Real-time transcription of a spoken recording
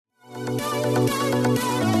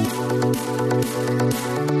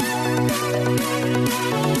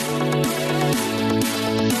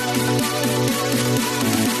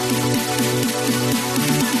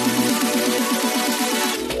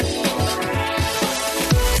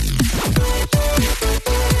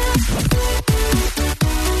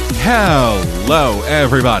Hello,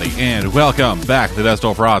 everybody, and welcome back to the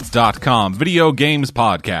DesktopFrauds.com Video Games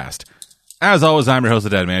Podcast. As always, I'm your host, the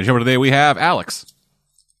Dead Man. Today we have Alex.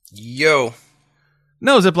 Yo.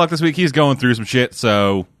 No Ziploc this week. He's going through some shit,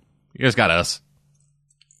 so you just got us.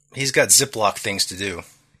 He's got Ziploc things to do.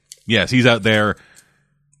 Yes, he's out there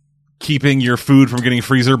keeping your food from getting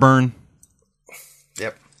freezer burn.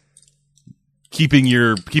 Yep. Keeping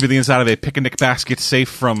the inside of a picnic basket safe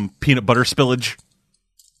from peanut butter spillage.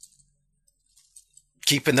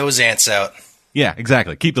 Keeping those ants out. Yeah,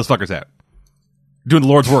 exactly. Keep those fuckers out. Doing the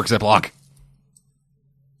Lord's work, Ziploc.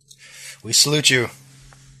 We salute you.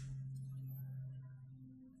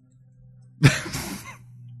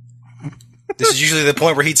 This is usually the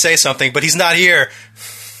point where he'd say something, but he's not here.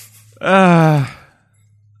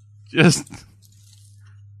 Just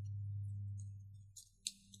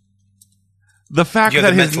the fact you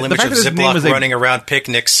that have the mental image of his name is Ziploc running around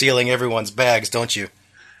picnics, sealing everyone's bags, don't you?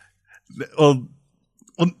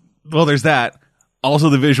 Well, there's that.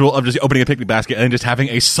 Also, the visual of just opening a picnic basket and just having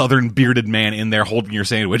a southern bearded man in there holding your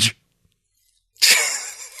sandwich.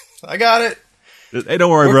 I got it. Hey,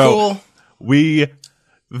 don't worry, bro. Cool.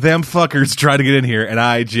 Them fuckers tried to get in here, and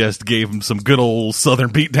I just gave them some good old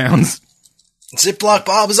southern beatdowns. Ziploc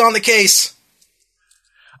Bob is on the case.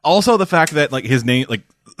 Also, the fact that like his name, like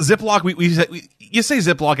Ziploc, you say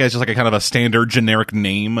Ziploc as just like a kind of a standard generic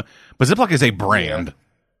name, but Ziploc is a brand.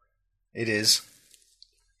 Yeah. It is.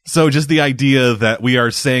 So just the idea that we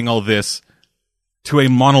are saying all this to a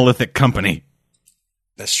monolithic company.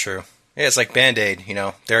 That's true. Yeah, it's like Band-Aid,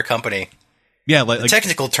 they're a company. Yeah, the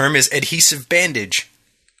technical term is adhesive bandage.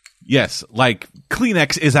 Yes, like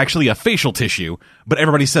Kleenex is actually a facial tissue, but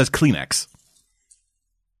everybody says Kleenex.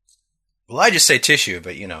 Well, I just say tissue,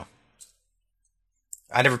 but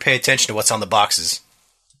I never pay attention to what's on the boxes.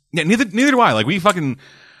 Yeah, neither do I. Like we fucking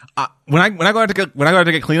when I go out to get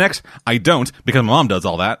Kleenex, I don't because my mom does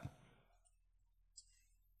all that.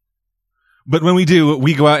 But when we do,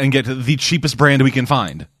 we go out and get the cheapest brand we can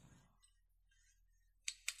find.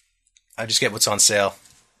 I just get what's on sale.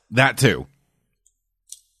 That too.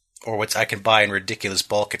 Or what I can buy in ridiculous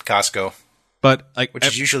bulk at Costco. But which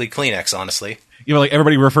is usually Kleenex, honestly. Like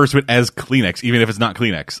everybody refers to it as Kleenex, even if it's not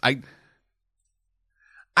Kleenex. I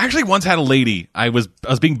actually once had a lady. I was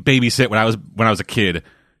being babysit when I was a kid.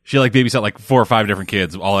 She babysat like 4 or 5 different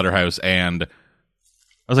kids all at her house, and I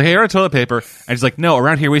was like, "Hey, you're on toilet paper," and she's like, "No,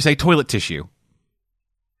 around here we say toilet tissue."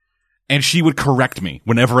 And she would correct me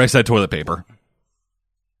whenever I said toilet paper.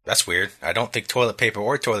 That's weird. I don't think toilet paper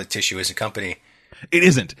or toilet tissue is a company. It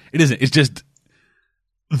isn't. It's just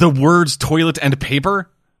the words toilet and paper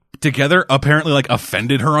together apparently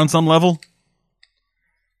offended her on some level.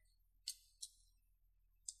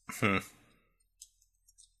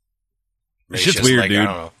 It's just weird, dude. I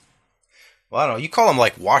don't know. Well, I don't know. You call them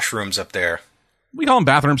washrooms up there. We call them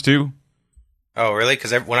bathrooms too. Oh, really?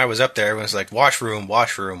 Because when I was up there, everyone was like, washroom,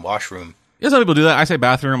 washroom, washroom. Yeah, some people do that. I say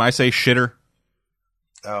bathroom. I say shitter.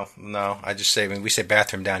 Oh, no. I just say, we say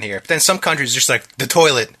bathroom down here. But then some countries just like, the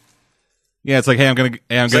toilet. Yeah, it's like, hey, I'm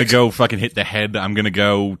gonna go fucking hit the head. I'm gonna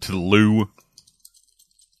go to the loo.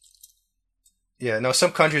 Yeah, no,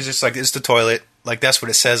 some countries just like, it's the toilet. Like, that's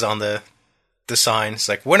what it says on the sign. It's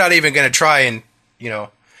like, we're not even gonna try and, we're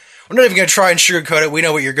not even gonna try and sugarcoat it. We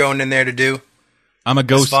know what you're going in there to do. I'm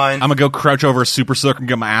gonna go crouch over a super soaker and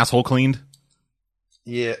get my asshole cleaned.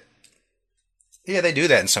 Yeah. Yeah, they do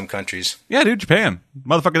that in some countries. Yeah, dude, Japan.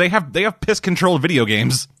 Motherfucker, they have piss-controlled video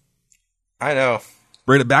games. I know.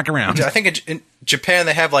 Bring it back around. I think in Japan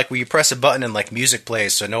they have where you press a button and music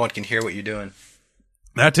plays so no one can hear what you're doing.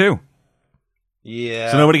 That too.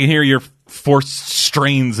 Yeah. So nobody can hear your forced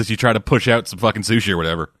strains as you try to push out some fucking sushi or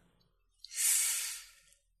whatever.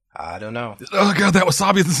 I don't know. Oh god, that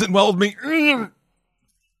wasabi isn't sitting well with me.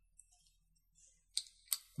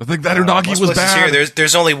 I think that unagi was bad. Here,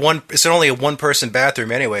 there's only one. It's only a one-person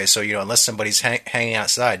bathroom anyway. So unless somebody's hanging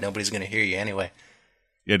outside, nobody's going to hear you anyway.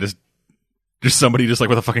 Yeah, just somebody with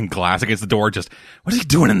a fucking glass against the door. Just what is he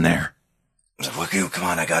doing in there? Come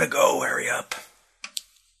on, I gotta go. Hurry up.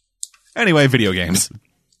 Anyway, video games.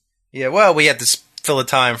 Yeah, well, we had to fill a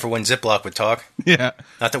time for when Ziploc would talk. Yeah.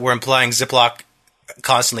 Not that we're implying Ziploc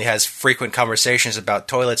constantly has frequent conversations about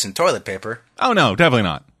toilets and toilet paper. Oh no, definitely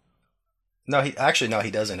not. No, he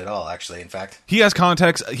doesn't at all. Actually, in fact, he has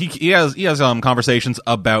context. He has conversations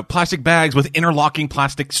about plastic bags with interlocking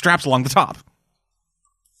plastic straps along the top.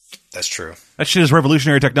 That's true. That shit is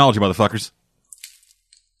revolutionary technology, motherfuckers.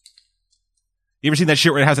 You ever seen that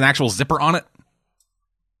shit where it has an actual zipper on it?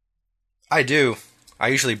 I do. I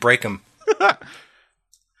usually break them.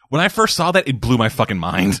 When I first saw that, it blew my fucking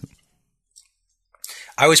mind.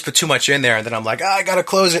 I always put too much in there, and then I'm like, I gotta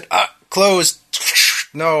close it. Closed.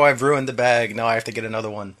 No, I've ruined the bag. Now I have to get another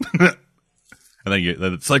one. And then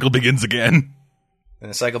the cycle begins again. And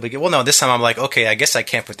the cycle begins. Well, no, this time I'm like, okay, I guess I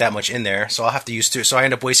can't put that much in there, so I'll have to use 2. So I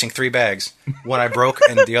end up wasting 3 bags. One I broke,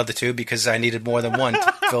 and the other 2 because I needed more than one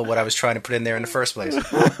to fill what I was trying to put in there in the first place.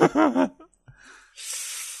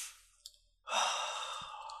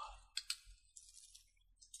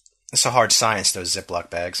 It's a hard science, those Ziploc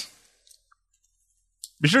bags.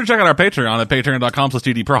 Be sure to check out our Patreon at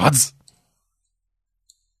patreon.com/ddprods.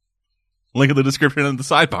 Link in the description and the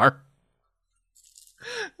sidebar.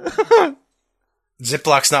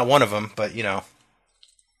 Ziploc's not one of them, but, you know.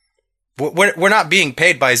 We're not being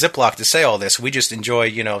paid by Ziploc to say all this. We just enjoy,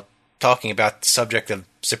 you know, talking about the subject of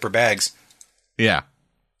zipper bags. Yeah.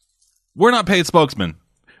 We're not paid spokesmen.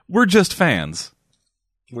 We're just fans.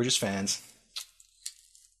 We're just fans.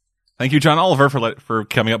 Thank you, John Oliver, for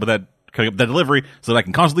coming up with that delivery so that I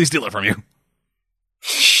can constantly steal it from you.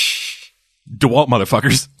 DeWalt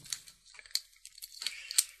motherfuckers.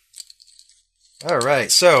 All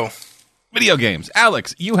right, so video games.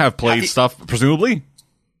 Alex, you have played stuff, presumably.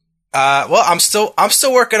 Well, I'm still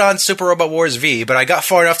working on Super Robot Wars V, but I got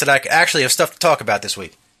far enough that I actually have stuff to talk about this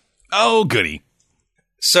week. Oh, goody.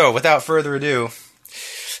 So, without further ado,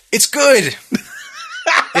 it's good.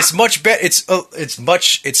 It's much better.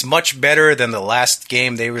 It's much better than the last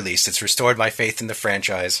game they released. It's restored my faith in the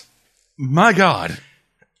franchise. My God.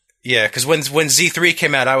 Yeah, because when Z3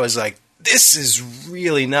 came out, I was like, this is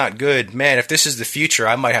really not good. Man, if this is the future,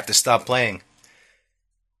 I might have to stop playing.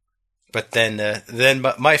 But then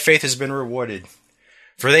my faith has been rewarded.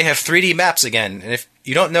 For they have 3D maps again. And if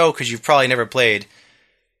you don't know, because you've probably never played,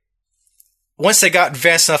 once they got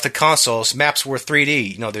advanced enough to consoles, maps were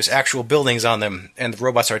 3D. You know, there's actual buildings on them, and the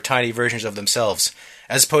robots are tiny versions of themselves.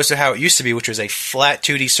 As opposed to how it used to be, which was a flat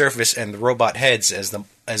 2D surface and the robot heads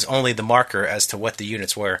as only the marker as to what the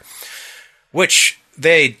units were. Which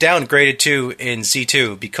they downgraded to in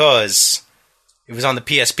Z2 because it was on the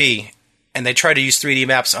PSP, and they tried to use 3D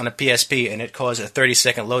maps on the PSP, and it caused a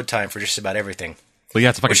 30-second load time for just about everything. Well, yeah,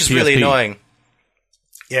 it's a fucking which is PSP. really annoying.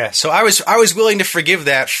 Yeah, so I was willing to forgive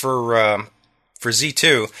that for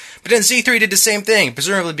Z2, but then Z3 did the same thing,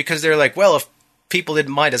 presumably because they're like, well, if people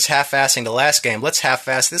didn't mind us half-assing the last game, let's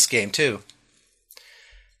half-ass this game too.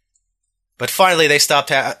 But finally, they stopped.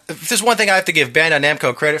 If there's one thing I have to give Bandai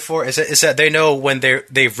Namco credit for, is that they know when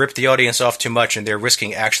they've ripped the audience off too much and they're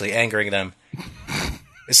risking actually angering them.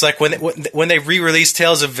 It's like when they re-released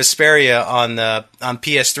Tales of Vesperia on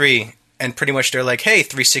PS3, and pretty much they're like, "Hey,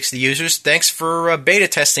 360 users, thanks for beta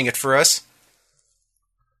testing it for us."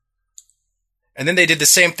 And then they did the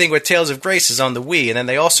same thing with Tales of Graces on the Wii, and then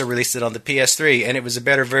they also released it on the PS3, and it was a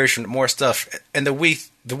better version, more stuff. And the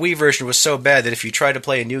Wii version was so bad that if you tried to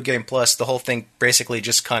play a New Game Plus, the whole thing basically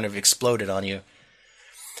just kind of exploded on you.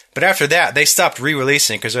 But after that, they stopped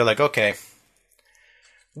re-releasing because they're like, okay,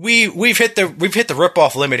 we've hit the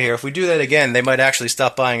rip-off limit here. If we do that again, they might actually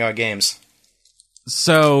stop buying our games.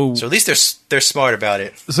 So at least they're smart about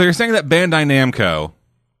it. So you're saying that Bandai Namco,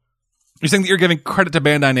 you're saying that you're giving credit to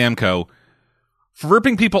Bandai Namco for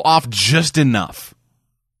ripping people off just enough.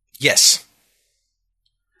 Yes.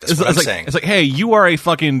 That's what I'm saying. It's like, hey, you are a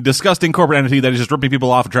fucking disgusting corporate entity that is just ripping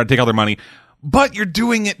people off and trying to take all their money, but you're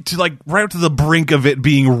doing it to like right up to the brink of it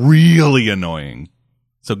being really annoying.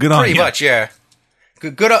 So good on you. Pretty much, yeah.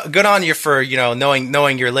 Good on you for, you know,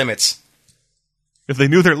 knowing your limits. If they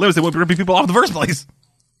knew their limits, they wouldn't be ripping people off in the first place.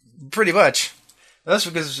 Pretty much. That's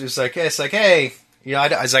because it's like, hey, you know,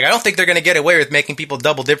 I was like, I don't think they're going to get away with making people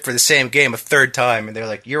double dip for the same game a third time. And they're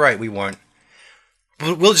like, you're right, we won't.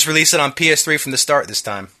 We'll just release it on PS3 from the start this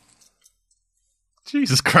time.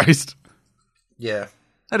 Jesus Christ. Yeah.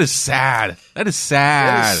 That is sad. That is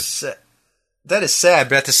sad. That is sad,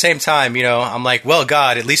 but at the same time, you know, I'm like, well,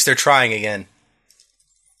 God, at least they're trying again.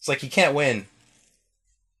 It's like you can't win.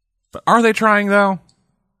 But are they trying, though?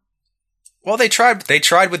 Well, they tried. They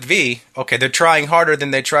tried with V. Okay, they're trying harder than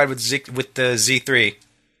they tried with the Z3.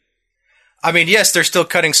 I mean, yes, they're still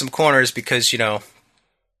cutting some corners because, you know,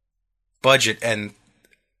 budget and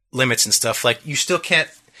limits and stuff. Like you still can't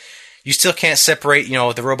separate, you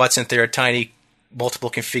know, the robots into their tiny multiple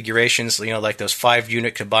configurations. You know, like those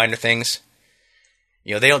 5-unit combiner things.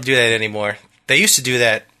 You know, they don't do that anymore. They used to do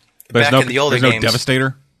that back in the older games. There's no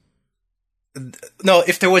Devastator? No,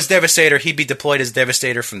 if there was Devastator, he'd be deployed as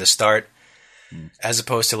Devastator from the start. as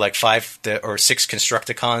opposed to like 5 or 6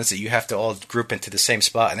 Constructicons that you have to all group into the same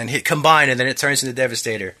spot and then hit combine, and then it turns into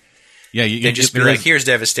Devastator. Yeah, They just be like, here's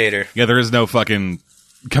Devastator. Yeah, there is no fucking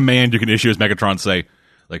command you can issue as Megatron say,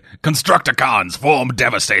 like, Constructicons form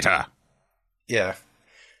Devastator. Yeah.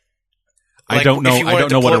 I don't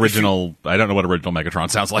know what original Megatron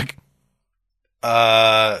sounds like.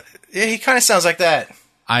 Yeah, he kind of sounds like that.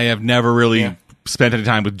 I have never really spent any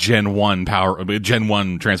time with Gen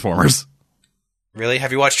 1 Transformers. Really?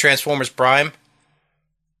 Have you watched Transformers Prime?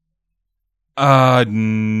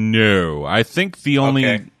 No. I think the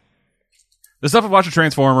only the stuff I've watched of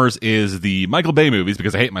Transformers is the Michael Bay movies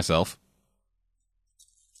because I hate myself.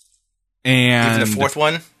 And even the 4th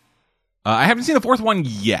one? I haven't seen the 4th one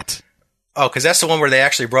yet. Oh, because that's the one where they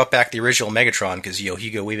actually brought back the original Megatron because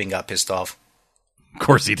Hugo Weaving got pissed off. Of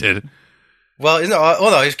course he did. Well,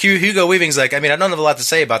 no, Hugo Weaving's like, I mean, I don't have a lot to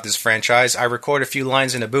say about this franchise. I record a few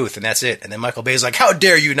lines in a booth, and that's it. And then Michael Bay's like, how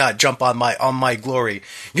dare you not jump on my glory?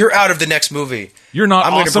 You're out of the next movie. You're not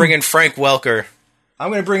I'm awesome. going to bring in Frank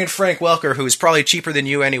Welker, who's probably cheaper than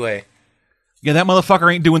you anyway. Yeah, that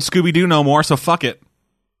motherfucker ain't doing Scooby-Doo no more, so fuck it.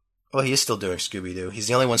 Well, he is still doing Scooby-Doo. He's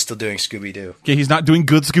the only one still doing Scooby-Doo. Okay, he's not doing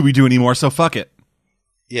good Scooby-Doo anymore, so fuck it.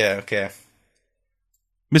 Yeah, okay.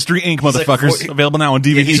 Mystery Inc., motherfuckers. Available now on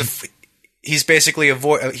DVD. Yeah, he's basically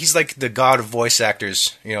he's like the god of voice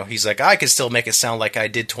actors. He's like, I can still make it sound like I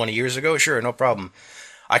did 20 years ago. Sure, no problem.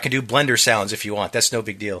 I can do Blender sounds if you want. That's no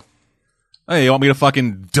big deal. Hey, you want me to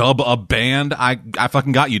fucking dub a band? I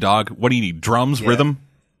fucking got you, dog. What do you need? Drums? Rhythm?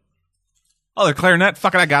 Oh, the clarinet?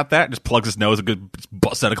 Fucking I got that. Just plugs his nose, a good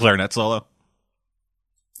bust out a clarinet solo.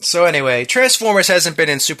 So anyway, Transformers hasn't been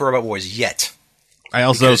in Super Robot Wars yet. I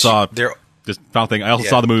also saw just final thing. I also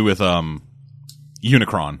saw the movie with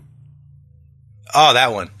Unicron. Oh,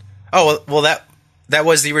 that one. Oh, well that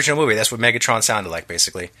was the original movie. That's what Megatron sounded like,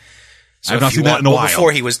 basically. So I've not seen that in a while.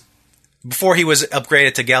 Before he was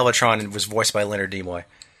upgraded to Galvatron and was voiced by Leonard Nimoy.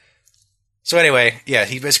 So anyway, yeah,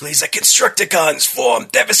 he's like, Constructicons form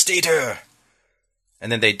Devastator,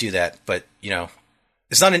 and then they do that. But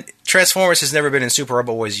it's not in Transformers has never been in Super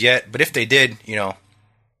Robot Wars yet. But if they did,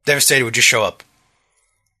 Devastator would just show up.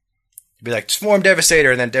 It'd be like, form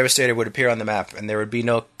Devastator, and then Devastator would appear on the map, and there would be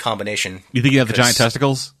no combination. You think you have the giant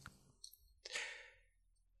testicles?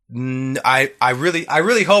 I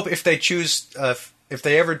really hope if they choose, if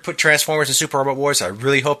they ever put Transformers in Super Robot Wars, I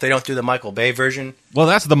really hope they don't do the Michael Bay version. Well,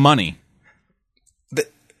 that's the money.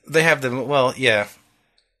 They have the, well, yeah.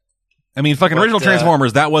 I mean, fucking original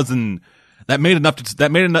Transformers, that made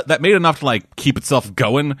enough to like keep itself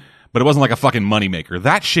going, but it wasn't like a fucking moneymaker.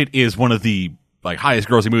 That shit is one of the like highest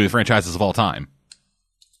grossing movie franchises of all time.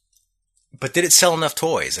 But did it sell enough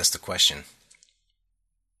toys? That's the question.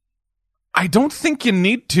 I don't think you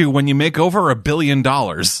need to when you make over $1 billion.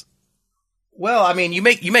 Well, I mean, you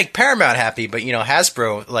make Paramount happy, but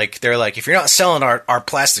Hasbro, like, they're like, if you're not selling our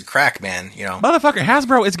plastic crack, man, motherfucker,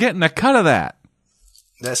 Hasbro is getting a cut of that.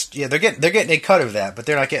 They're getting a cut of that, but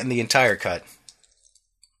they're not getting the entire cut.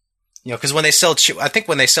 Because when they sell, I think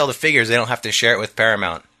when they sell the figures, they don't have to share it with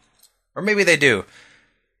Paramount. Or maybe they do.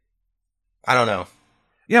 I don't know.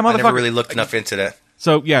 Yeah, motherfucker. I never really looked enough into that.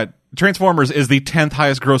 So, yeah, Transformers is the 10th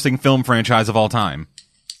highest grossing film franchise of all time.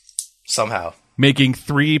 Somehow. Making just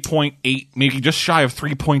shy of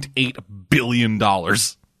 $3.8 billion.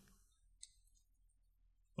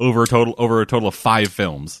 Over a total of 5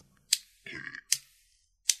 films.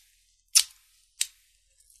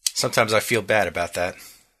 Sometimes I feel bad about that.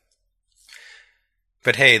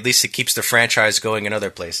 But hey, at least it keeps the franchise going in other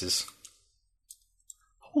places.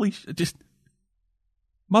 Holy shit, just...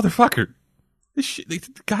 Motherfucker. This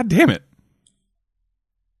shit, God damn it.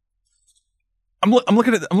 I'm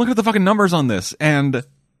looking at the fucking numbers on this, and...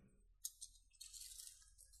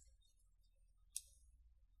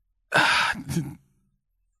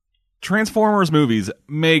 Transformers movies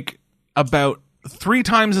make about 3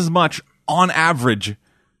 times as much on average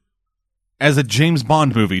as a James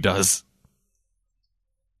Bond movie does.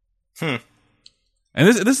 And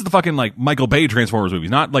this is the fucking like Michael Bay Transformers movies,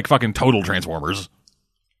 not like fucking total Transformers.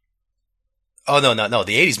 Oh no!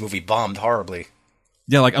 The 80s movie bombed horribly.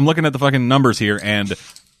 Yeah, like I'm looking at the fucking numbers here, and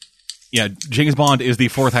yeah, James Bond is the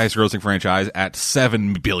 4th highest grossing franchise at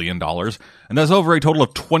 $7 billion, and that's over a total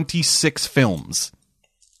of 26 films.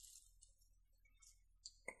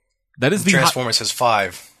 That is Transformers has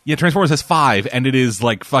 5. Yeah, Transformers has 5, and it is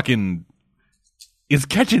like fucking... It's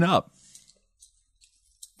catching up.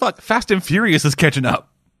 Fuck, Fast and Furious is catching up.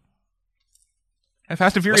 And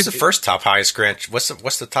Fast and Furious... What's the first top highest grant? What's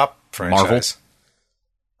the top franchise? Marvel.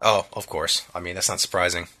 Oh, of course. I mean, that's not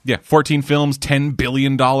surprising. Yeah, 14 films, $10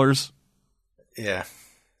 billion. Yeah.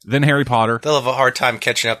 then Harry Potter. They'll have a hard time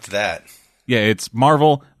catching up to that. Yeah, it's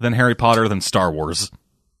Marvel, then Harry Potter, then Star Wars.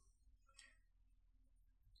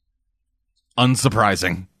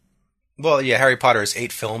 Unsurprising. Well, yeah, Harry Potter has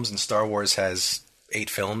 8 films, and Star Wars has 8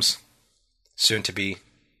 films. Soon to be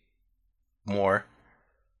more.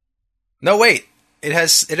 No, wait. It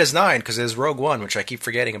has 9, because there's Rogue One, which I keep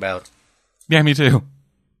forgetting about. Yeah, me too.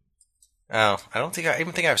 Oh, I don't think I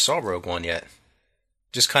even think I saw Rogue One yet.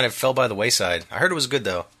 Just kind of fell by the wayside. I heard it was good,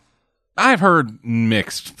 though. I've heard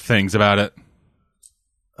mixed things about it.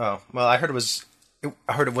 Oh, well, I heard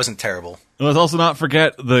it wasn't terrible. Let's also not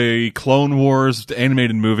forget the Clone Wars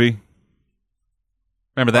animated movie.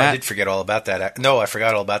 Remember that? I did forget all about that. No, I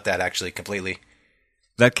forgot all about that, actually, completely.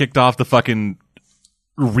 That kicked off the fucking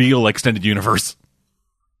real extended universe.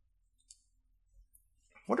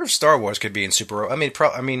 I wonder if Star Wars could be in Super... I mean,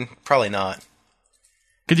 probably not.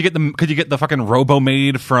 Could you get the fucking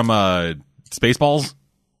Robo-Maid from Spaceballs?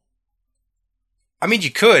 I mean,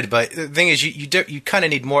 you could, but the thing is, you kind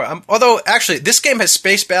of need more. Although, actually, this game has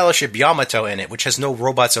Space Battleship Yamato in it, which has no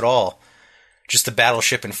robots at all. Just the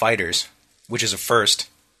battleship and fighters, which is a first.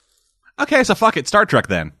 Okay, so fuck it. Star Trek,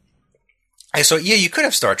 then. So, yeah, you could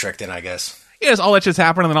have Star Trek then, I guess. Yes, all that shit's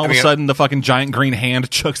happening, and then all of a sudden, the fucking giant green hand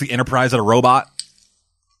chucks the Enterprise at a robot.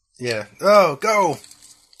 Yeah. Oh, go!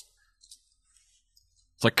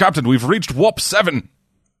 It's like, Captain, we've reached Warp 7.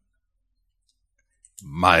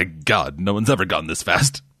 My God, no one's ever gone this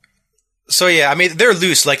fast. So yeah, I mean, they're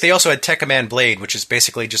loose. Like, they also had Tech Command Blade, which is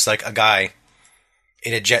basically just like a guy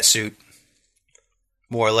in a jet suit,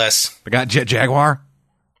 more or less. They got Jet Jaguar?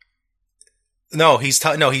 No, he's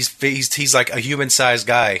like a human-sized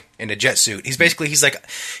guy in a jet suit.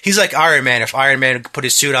 He's like Iron Man if Iron Man put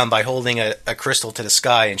his suit on by holding a crystal to the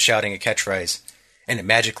sky and shouting a catchphrase, and it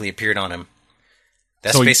magically appeared on him.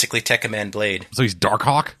 That's basically Tech Command Blade. So he's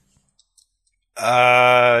Darkhawk?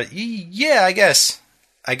 Yeah, I guess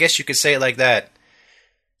you could say it like that.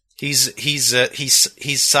 He's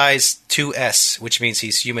size 2S, which means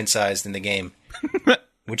he's human sized in the game,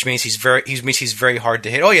 which means he's very hard to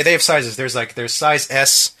hit. Oh yeah, they have sizes. There's size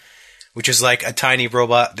S, which is like a tiny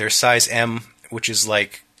robot. There's size M, which is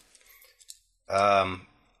like,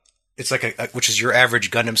 it's like which is your average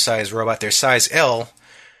Gundam sized robot. There's size L,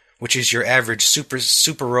 which is your average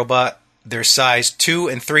super robot. There's size 2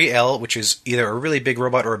 and 3L, which is either a really big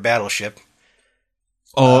robot or a battleship.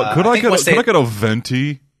 Could I get a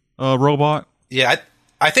Venti robot? Yeah,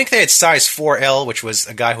 I think they had size 4L, which was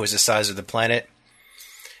a guy who was the size of the planet.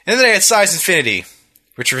 And then they had size Infinity,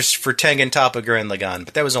 which was for Tengen, Toppa, Gurren Lagann,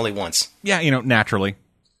 but that was only once. Yeah, naturally.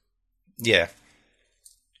 Yeah.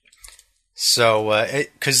 So,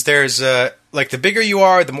 because there's, like, the bigger you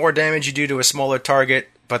are, the more damage you do to a smaller target,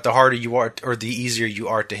 but the harder you are, or the easier you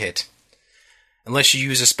are to hit. Unless you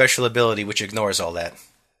use a special ability which ignores all that.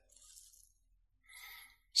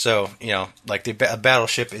 So, like a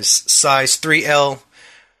battleship is size 3L,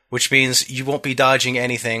 which means you won't be dodging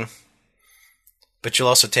anything, but you'll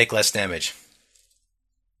also take less damage.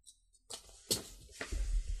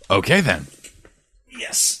 Okay, then.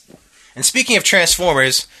 Yes. And speaking of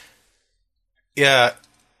Transformers, yeah,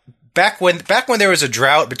 back when there was a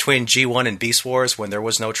drought between G1 and Beast Wars, when there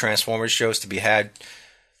was no Transformers shows to be had,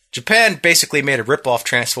 Japan basically made a rip-off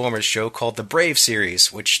Transformers show called the Brave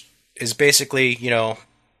series, which is basically,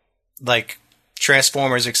 like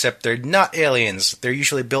Transformers, except they're not aliens. They're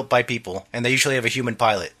usually built by people, and they usually have a human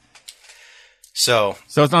pilot. So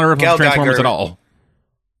it's not a rip-off Transformers at all?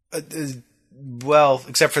 Well,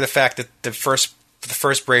 except for the fact that the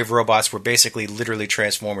first Brave robots were basically literally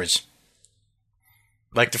Transformers.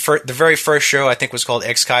 Like the very first show, I think, was called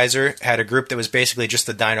X Kaiser, had a group that was basically just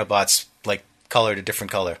the Dinobots, like, colored a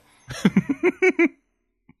different color.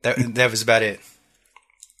 That was about it.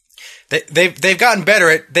 They've gotten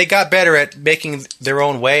better they got better at making their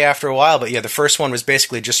own way after a while, but yeah, the first one was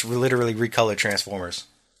basically just literally recolored Transformers.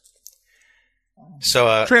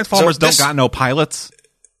 So Transformers don't got no pilots.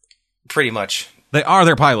 Pretty much, they are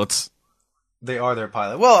their pilots. They are their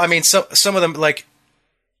pilot. Well, I mean, some of them like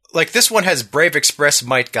this one has Brave Express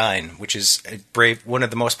Might Gain, which is one of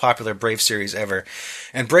the most popular Brave series ever.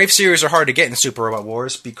 And Brave series are hard to get in Super Robot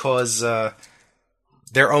Wars because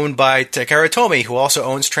they're owned by Takara Tomy, who also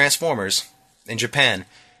owns Transformers in Japan.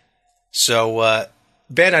 So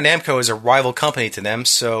Bandai Namco is a rival company to them,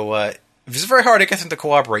 so it's very hard to get them to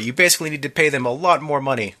cooperate. You basically need to pay them a lot more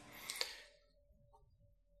money.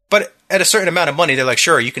 But at a certain amount of money, they're like,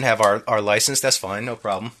 sure, you can have our license, that's fine, no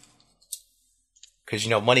problem. Because,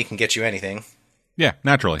 money can get you anything. Yeah,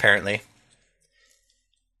 naturally. Apparently.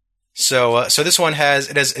 So this one has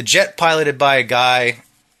a jet piloted by a guy,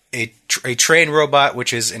 a train robot,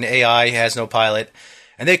 which is an AI, has no pilot,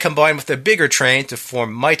 and they combine with a bigger train to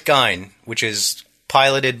form Might Gyn, which is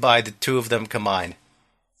piloted by the two of them combined.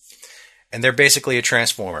 And they're basically a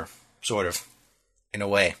transformer, sort of, in a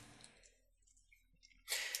way.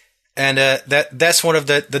 And that's one of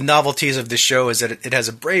the novelties of this show, is that it has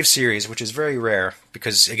a Brave series, which is very rare,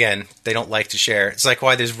 because, again, they don't like to share. It's like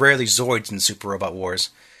why there's rarely Zoids in Super Robot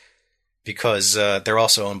Wars, because they're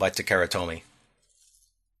also owned by Takara Tomy.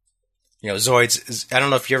 Zoids, I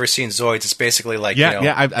don't know if you've ever seen Zoids. It's basically like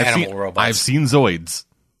animal robots. I've seen Zoids.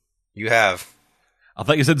 You have. I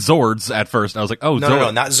thought you said Zords at first. I was like, oh,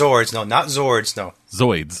 no, not Zords. No, not Zords. No,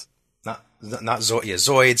 Zoids. Not Zoids. Yeah,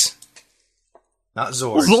 Zoids. Not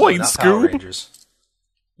Zords. Zoids, not Scoob. Power Rangers.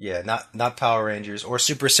 Yeah, not Power Rangers or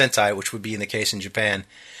Super Sentai, which would be in the case in Japan.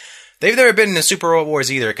 They've never been in the Super Robot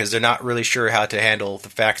Wars either, because they're not really sure how to handle the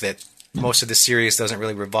fact that most of the series doesn't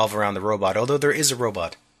really revolve around the robot, although there is a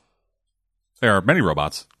robot. There are many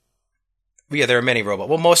robots. Yeah, there are many robots.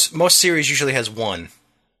 Well, most series usually has one.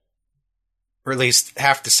 Or at least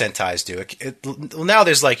half the Sentais do. Well, now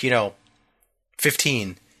there's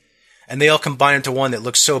 15. And they all combine into one that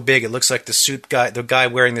looks so big, it looks like the guy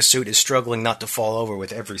wearing the suit is struggling not to fall over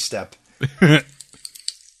with every step.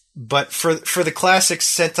 But for the classic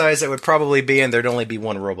Sentais that would probably be in, there'd only be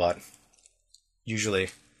one robot. Usually.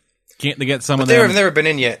 Can't they get some of them? They've never been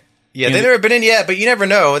in yet. Yeah, they've never been in yet, but you never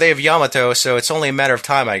know. They have Yamato, so it's only a matter of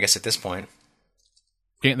time, I guess, at this point.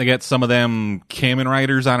 Can't they get some of them Kamen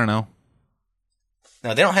Riders? I don't know.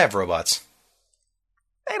 No, they don't have robots.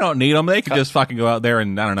 They don't need them. They could just fucking go out there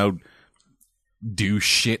and, I don't know, do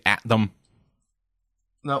shit at them.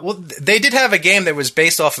 No, well, they did have a game that was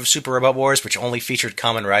based off of Super Robot Wars, which only featured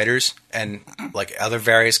Kamen Riders and other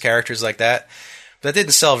various characters like that. But that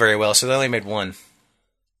didn't sell very well, so they only made one.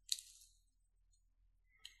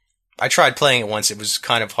 I tried playing it once. It was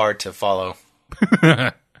kind of hard to follow.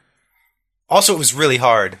 Also, it was really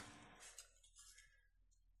hard.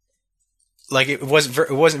 It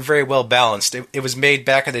wasn't very well balanced. It was made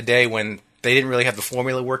back in the day when they didn't really have the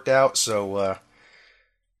formula worked out. So,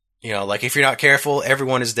 if you're not careful,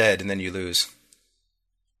 everyone is dead, and then you lose.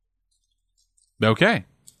 Okay.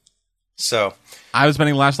 So I was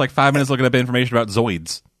spending the last 5 minutes looking up information about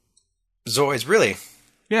Zoids. Zoids, really?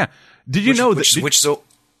 Yeah. Did you know that? Just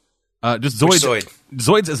Zoid? Zoids.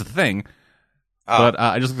 Zoids is a thing. But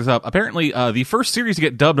I just looked this up. Apparently, the first series to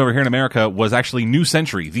get dubbed over here in America was actually New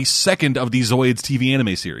Century, the second of the Zoids TV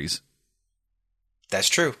anime series. That's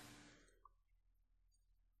true.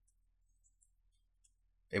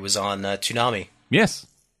 It was on Toonami. Yes.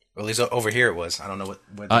 Or at least over here it was. I don't know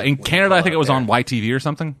what in Canada, I think it was on YTV or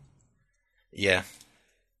something. Yeah.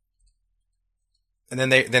 And then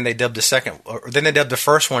they dubbed the second, or then they dubbed the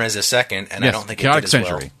first one as the second, and yes, I don't think Chaotic it did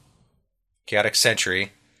Century. As well. Chaotic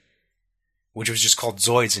Century, which was just called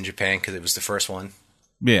Zoids in Japan because it was the first one.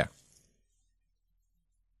 Yeah.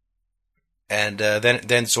 And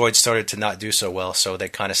then Zoids started to not do so well, so they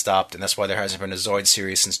kind of stopped, and that's why there hasn't been a Zoid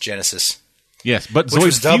series since Genesis. Yes, but which Zoids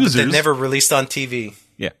was dubbed, Fusers... but they never released on TV.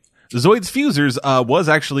 Yeah. Zoids Fusers was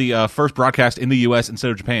actually first broadcast in the U.S.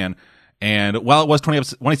 instead of Japan, and while it was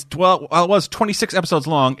 26 episodes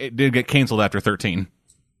long, it did get canceled after 13.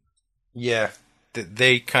 Yeah.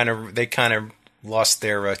 They kind of lost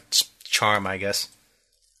their charm, I guess.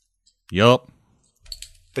 Yup.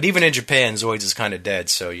 But even in Japan, Zoids is kind of dead,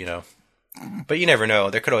 so, But you never know.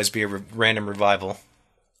 There could always be a random revival.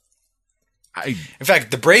 In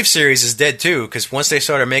fact, the Brave series is dead, too, because once they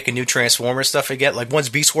started making new Transformers stuff again, once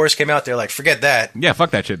Beast Wars came out, they're like, forget that. Yeah,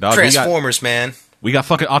 fuck that shit, dog. Transformers, man. We got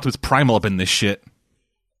fucking Optimus Primal up in this shit.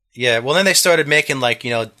 Yeah, well, then they started making,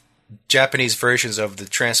 Japanese versions of the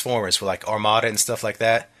Transformers with, Armada and stuff like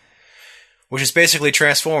that. Which is basically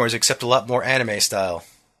Transformers, except a lot more anime style.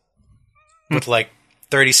 With,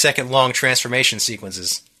 30-second long transformation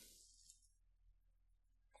sequences.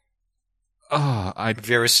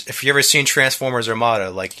 If you ever seen Transformers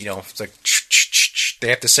Armada, it's they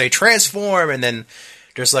have to say transform, and then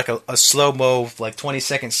there's a slow-mo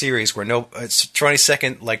 20-second series where it's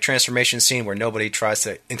 20-second transformation scene where nobody tries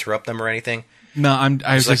to interrupt them or anything. No,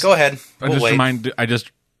 I was go ahead. We'll wait.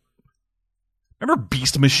 Remember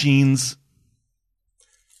Beast Machines?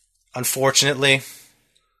 Unfortunately.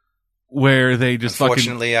 Where they just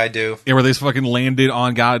Unfortunately, I do. Yeah, where they just fucking landed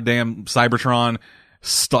on goddamn Cybertron,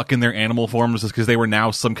 stuck in their animal forms just because they were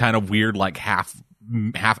now some kind of weird, half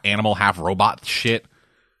animal, half robot shit,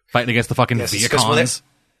 fighting against the fucking Viacons.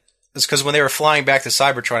 It's because when they were flying back to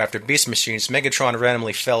Cybertron after Beast Machines, Megatron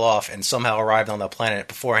randomly fell off and somehow arrived on the planet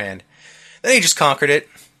beforehand. Then he just conquered it.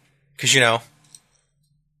 Because,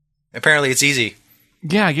 apparently it's easy.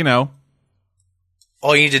 Yeah,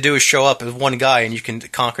 All you need to do is show up as one guy and you can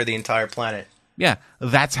conquer the entire planet. Yeah,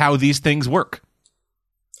 that's how these things work.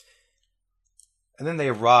 And then they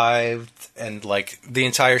arrived, and like the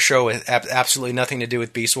entire show had absolutely nothing to do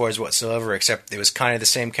with Beast Wars whatsoever, except it was kind of the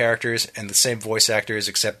same characters and the same voice actors,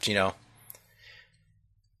 except, you know,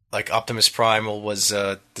 like Optimus Primal was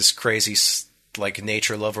this crazy like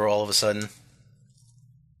nature lover all of a sudden.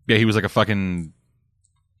 Yeah, he was like a fucking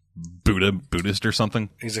Buddhist or something.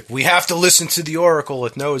 He's like, we have to listen to the Oracle,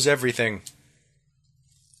 it knows everything.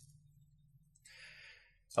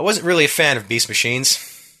 I wasn't really a fan of Beast Machines.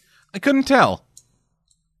 I couldn't tell.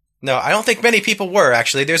 No, I don't think many people were,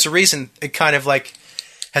 actually. There's a reason it kind of like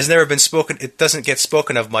has never been spoken. It doesn't get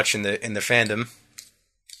spoken of much in the fandom.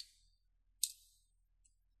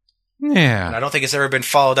 Yeah. And I don't think it's ever been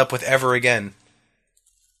followed up with ever again.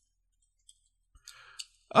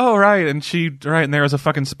 Oh, right, and there was a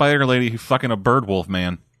fucking spider lady who fucking a bird wolf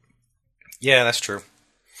man. Yeah, that's true.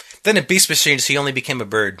 Then in Beast Machines, he only became a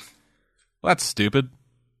bird. Well, that's stupid.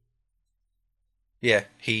 Yeah,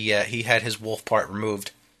 he had his wolf part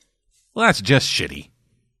removed. Well, that's just shitty.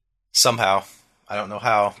 Somehow. I don't know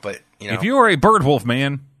how, but, you know. If you are a bird wolf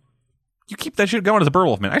man, you keep that shit going as a bird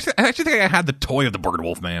wolf man. I actually think I had the toy of the bird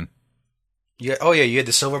wolf man. Yeah, oh yeah, you had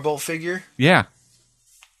the Silverbolt figure? Yeah.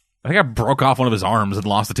 I think I broke off one of his arms and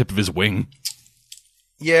lost the tip of his wing.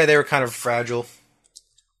 Yeah, they were kind of fragile.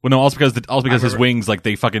 Well, no, also because his wings, like,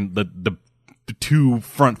 they fucking, the two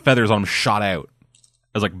front feathers on him shot out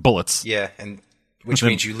as, like, bullets. Yeah, and which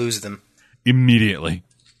means you lose them. Immediately.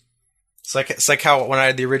 It's like how when I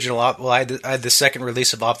had the original, I had the second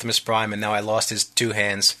release of Optimus Prime, and now I lost his two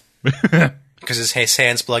hands because his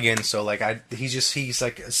hands plug in. So like he's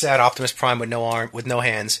like a sad Optimus Prime with no arm, with no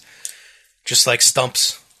hands, just like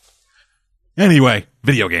stumps. Anyway,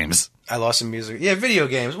 video games. I lost some music. Yeah, video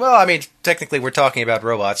games. Well, I mean, technically, we're talking about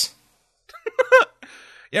robots.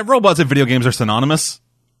 Yeah, robots and video games are synonymous.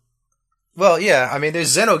 Well, yeah. I mean,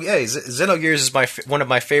 there's Xenogears is one of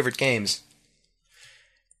my favorite games.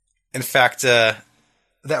 In fact, that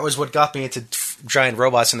was what got me into giant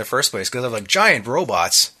robots in the first place, because I'm like, giant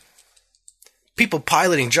robots? People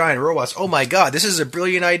piloting giant robots? Oh my god, this is a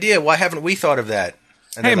brilliant idea. Why haven't we thought of that?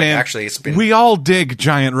 And hey man, actually, we all dig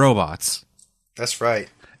giant robots. That's right.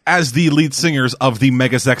 As the lead singers of the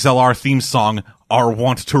Megas XLR theme song are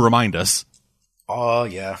wont to remind us. Oh,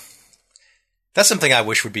 yeah. That's something I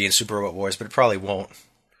wish would be in Super Robot Wars, but it probably won't.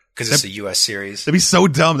 Because it's a U.S. series. That'd be so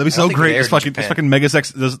dumb. That'd be so great. It's fucking Megas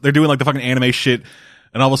X. They're doing like the fucking anime shit,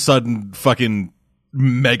 and all of a sudden, fucking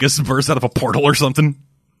Megas bursts out of a portal or something.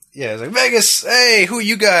 Yeah, it's like, Megas, hey, who are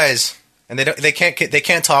you guys? And they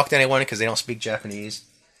can't talk to anyone because they don't speak Japanese.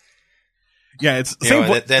 Yeah, it's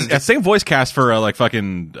same voice cast for like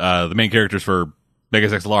fucking the main characters for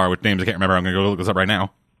Megas XLR, which names I can't remember. I'm gonna go look this up right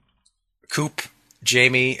now. Coop,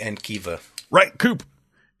 Jamie, and Kiva. Right, Coop.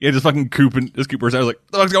 Yeah, just fucking Coop and just Coop. I was like,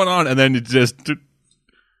 "What the fuck's going on?" And then it just,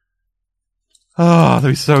 oh, that'd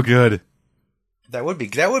be so good. That would be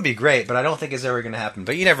great, but I don't think it's ever going to happen.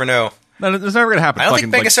 But you never know. No, it's never going to happen. I don't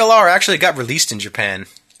think Megas LR actually got released in Japan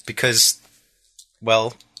because,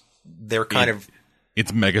 well, they're kind of.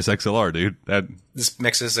 It's Megas XLR, dude. This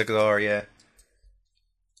Megas XLR, yeah.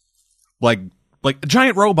 Like a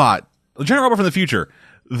giant robot from the future.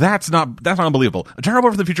 That's not unbelievable. A giant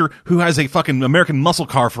robot from the future who has a fucking American muscle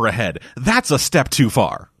car for a head. That's a step too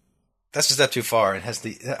far. That's a step too far. It has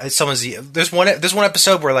there's one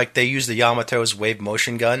episode where like they use the Yamato's wave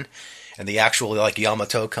motion gun, and the actual like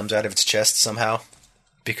Yamato comes out of its chest somehow,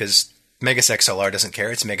 because Megas XLR doesn't care.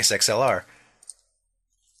 It's Megas XLR.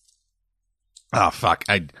 Oh fuck!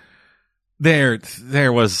 There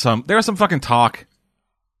was some fucking talk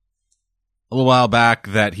a little while back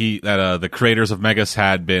that the creators of Megas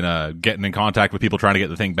had been getting in contact with people trying to get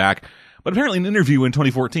the thing back. But apparently in an interview in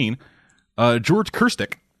 2014, George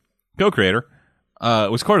Kirstick, co-creator,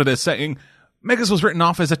 was quoted as saying, Megas was written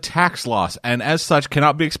off as a tax loss and as such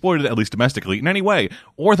cannot be exploited, at least domestically, in any way,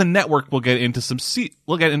 or the network will get into some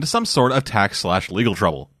sort of tax/legal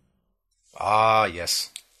trouble. Ah, yes.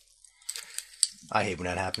 I hate when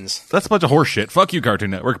that happens. That's a bunch of horse shit. Fuck you,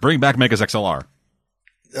 Cartoon Network. Bring back Megas XLR.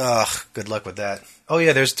 Ugh, good luck with that. Oh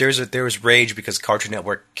yeah, there was rage because Cartoon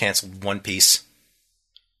Network canceled One Piece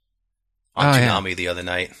on Toonami the other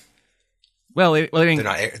night. Well, they're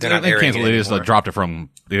not airing canceled. They just dropped it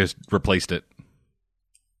they just replaced it.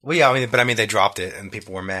 Well, yeah, I mean, they dropped it and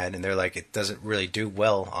people were mad and they're like, it doesn't really do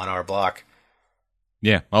well on our block.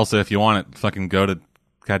 Yeah. Also, if you want it, fucking go to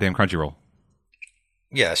goddamn Crunchyroll.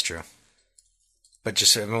 Yeah, that's true. But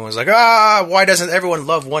just everyone was like, why doesn't everyone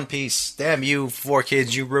love One Piece? Damn you,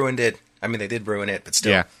 4Kids, you ruined it. I mean, they did ruin it, but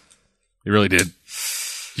still. Yeah, you really did.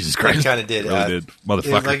 Jesus Christ. They kind of did. Really did.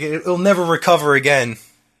 Motherfucker. It'll never recover again.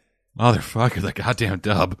 Motherfucker, that goddamn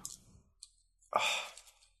dub.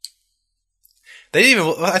 They didn't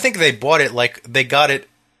even. I think they bought it like they got it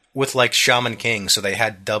with like Shaman King, so they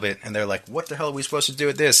had to dub it, and they're like, "What the hell are we supposed to do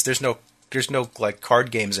with this? There's no like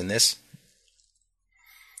card games in this.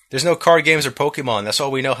 There's no card games or Pokemon. That's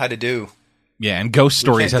all we know how to do." Yeah, and Ghost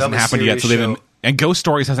Stories hasn't happened yet, so they didn't. show. And Ghost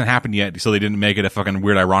Stories hasn't happened yet, so they didn't make it a fucking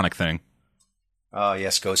weird, ironic thing. Oh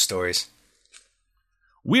yes, Ghost Stories.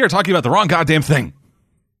 We are talking about the wrong goddamn thing.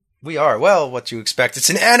 We are. Well, what you expect? It's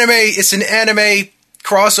an anime. It's an anime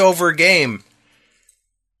crossover game.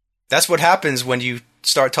 That's what happens when you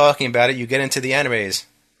start talking about it. You get into the animes.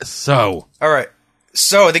 So, All right.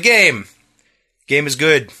 So the game is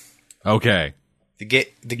good. okay. The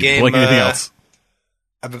game. Like anything else?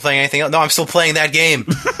 I've been playing anything else. No, I'm still playing that game.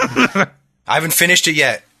 I haven't finished it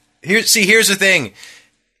yet. Here's the thing.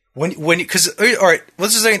 Because all right,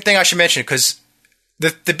 this is the thing I should mention because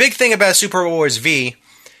the big thing about Super Robot Wars V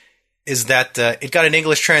is that it got an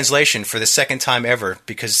English translation for the second time ever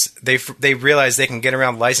because they realized they can get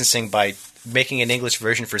around licensing by making an English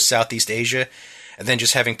version for Southeast Asia and then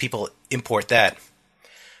just having people import that.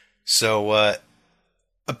 So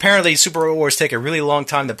apparently Super Robot Wars take a really long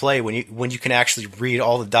time to play when you can actually read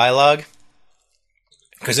all the dialogue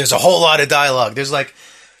because there's a whole lot of dialogue. There's a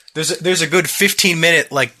good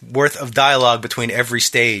 15-minute like worth of dialogue between every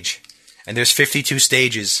stage, and there's 52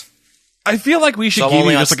 stages. I feel like we should give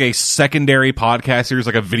you just like a secondary podcast series,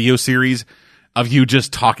 like a video series of you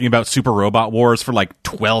just talking about Super Robot Wars for like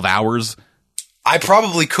 12 hours. I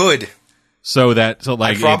probably could. So on the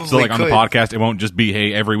could. podcast, it won't just be,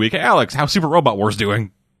 hey, every week, hey, Alex, how's Super Robot Wars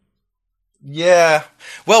doing? Yeah.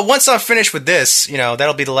 Well, once I'm finished with this,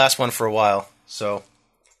 that'll be the last one for a while. So,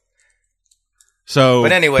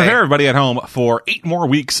 but anyway, prepare everybody at home for 8 more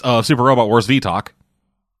weeks of Super Robot Wars V talk.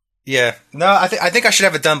 Yeah. No, I think I should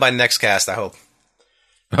have it done by the next cast, I hope.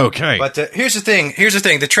 Okay. But here's the thing. I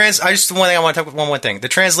want to talk about one more thing. The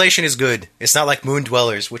translation is good. It's not like Moon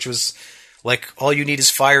Dwellers, which was like all you need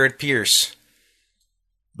is fire and pierce.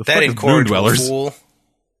 That Moon Dwellers. Fool.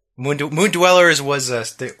 Moon Dwellers was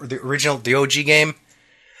the original, the OG game.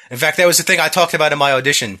 In fact, that was the thing I talked about in my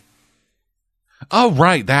audition. Oh,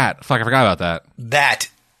 right, that. Fuck, I forgot about that. That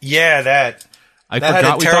I that forgot had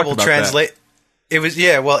a we terrible talked about translate. It was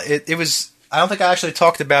it was. I don't think I actually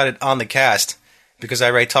talked about it on the cast because I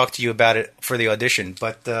already talked to you about it for the audition.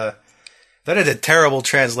 But that had a terrible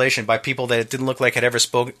translation by people that it didn't look like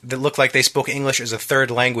that looked like they spoke English as a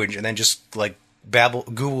third language, and then just like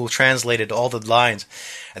Google translated all the lines,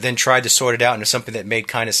 and then tried to sort it out into something that made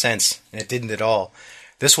kind of sense, and it didn't at all.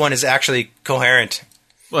 This one is actually coherent.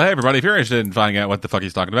 Well, hey, everybody, if you're interested in finding out what the fuck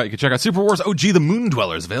he's talking about, you can check out Super Wars OG The Moon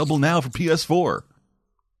Dwellers, available now for PS4.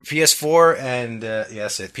 PS4 and,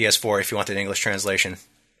 PS4 if you want an English translation.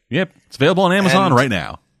 Yep, it's available on Amazon right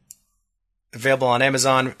now. Available on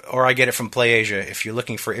Amazon, or I get it from PlayAsia. If you're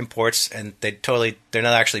looking for imports, and they're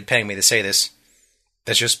not actually paying me to say this.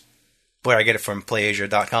 That's just where I get it from,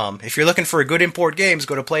 PlayAsia.com. If you're looking for good import games,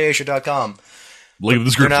 go to PlayAsia.com. Link in the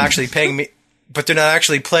description. They're not actually paying me, but they're not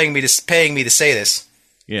actually paying me to say this.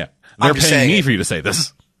 Yeah, they're paying me for you to say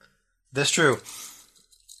this. That's true.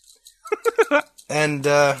 And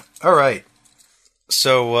all right,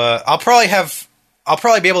 so I'll probably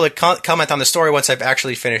be able to comment on the story once I've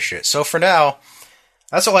actually finished it. So for now,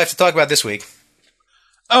 that's all I have to talk about this week.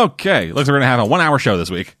 Okay, looks like we're gonna have a 1-hour show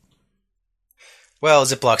this week. Well,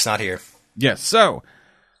 Ziplock's not here. Yes, so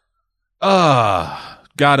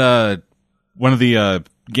got one of the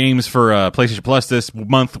games for PlayStation Plus this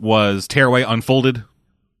month was Tearaway Unfolded.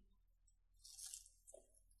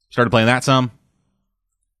 Started playing that some.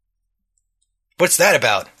 What's that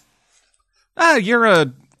about? You're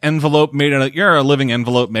a living envelope made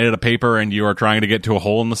out of paper, and you are trying to get to a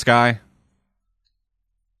hole in the sky.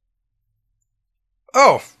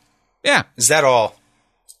 Oh, yeah. Is that all?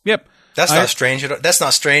 Yep. That's not strange. That's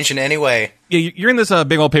not strange in any way. Yeah, you're in this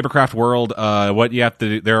big old papercraft world. What you have to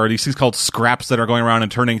do, there are these things called scraps that are going around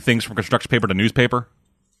and turning things from construction paper to newspaper.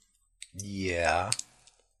 Yeah.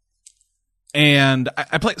 And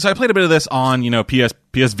I played a bit of this on PS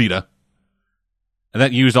Vita, and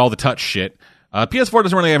that used all the touch shit. PS4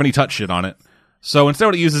 doesn't really have any touch shit on it, so instead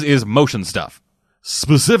what it uses is motion stuff.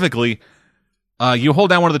 Specifically, you hold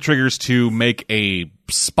down one of the triggers to make a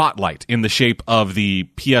spotlight in the shape of the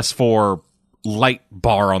PS4 light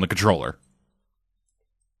bar on the controller.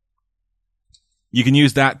 You can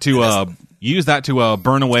use that to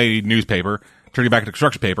burn away newspaper, turn it back into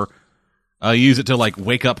construction paper. Use it to like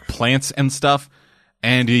wake up plants and stuff,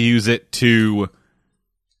 and you use it to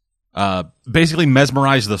basically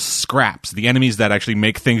mesmerize the scraps, the enemies that actually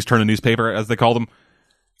make things turn to newspaper, as they call them,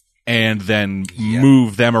 and then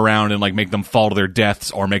move them around and like make them fall to their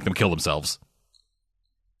deaths or make them kill themselves.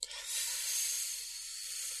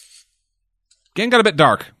 Game got a bit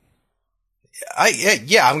dark. I'm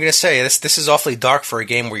gonna say this is awfully dark for a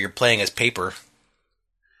game where you're playing as paper.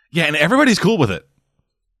 Yeah, and everybody's cool with it.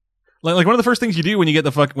 Like one of the first things you do when you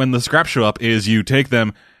get when the scraps show up is you take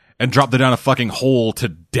them and drop them down a fucking hole to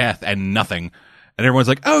death and nothing, and everyone's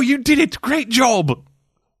like, "Oh, you did it! Great job!"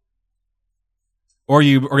 Or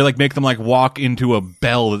you like make them like walk into a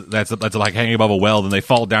bell that's like hanging above a well, then they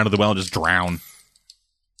fall down to the well and just drown.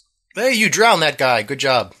 Hey, you drowned that guy. Good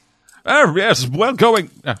job. Oh yes, well going.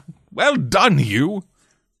 Well done, you.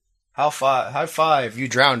 High five. You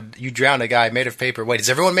drowned a guy made of paper. Wait, is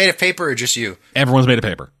everyone made of paper or just you? Everyone's made of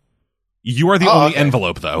paper. You are the only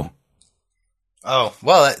envelope, though. Oh,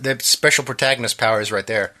 well, the special protagonist power is right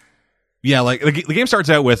there. Yeah, like the game starts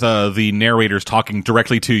out with the narrators talking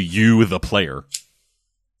directly to you, the player.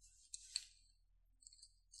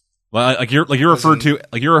 Like you're referred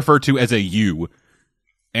to as a you.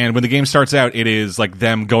 And when the game starts out, it is like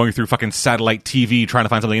them going through fucking satellite TV trying to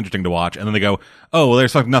find something interesting to watch, and then they go, "Oh, well,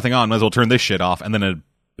 there's fucking nothing on. Might as well turn this shit off." And then an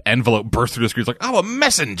envelope bursts through the screen. It's like, "Oh, a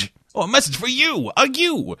message! Oh, a message for you, a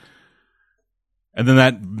you!" And then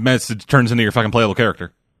that message turns into your fucking playable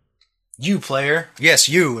character. You player, yes,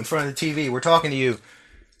 you in front of the TV. We're talking to you.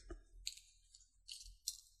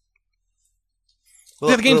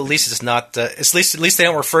 Well, at least it's not. At least they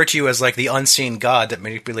don't refer to you as like the unseen god that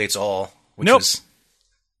manipulates all. Which nope.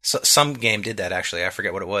 Some game did that, actually. I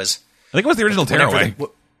forget what it was. I think it was the original Tearaway.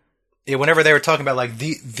 Whenever they were talking about like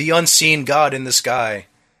the unseen god in the sky.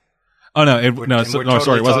 Oh no! Sorry,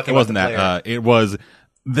 it wasn't that. It was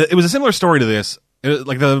a similar story to this.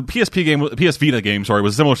 Like the PSP game, PS Vita game. Sorry,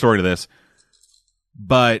 was a similar story to this.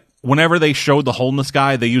 But whenever they showed the hole in the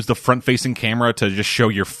sky, they used the front-facing camera to just show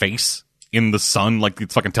your face in the sun, like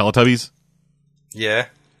it's fucking Teletubbies. Yeah.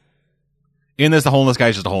 In this, the hole in the sky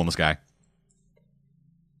is just a hole in the sky.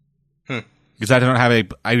 Because I don't have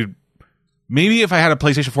maybe if I had a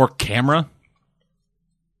PlayStation 4 camera,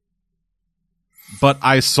 but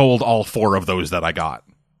I sold all 4 of those that I got.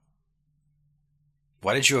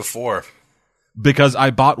 Why did you have 4? Because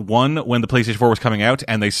I bought one when the PlayStation 4 was coming out,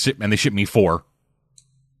 and they shipped me 4.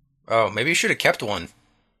 Oh, maybe you should have kept one.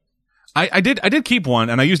 I did keep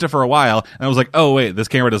one, and I used it for a while, and I was like, oh wait, this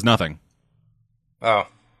camera does nothing. Oh,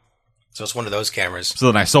 so it's one of those cameras. So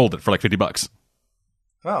then I sold it for like $50.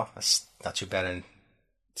 Oh, that's not too bad. And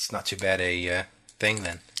it's not too bad a thing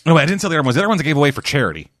then. No, I didn't sell the other ones. The other ones I gave away for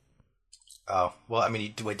charity. Oh, well, I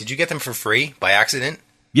mean, wait, did you get them for free by accident?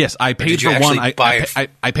 Yes, I paid for one.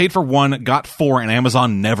 I paid for one, got 4, and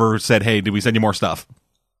Amazon never said, "Hey, did we send you more stuff?"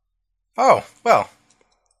 Oh, well,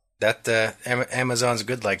 that Amazon's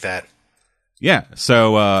good like that. Yeah.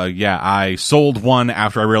 So I sold one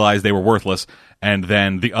after I realized they were worthless, and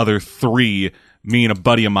then the other 3, me and a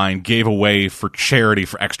buddy of mine gave away for charity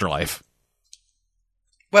for Extra Life.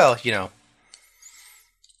 Well, you know.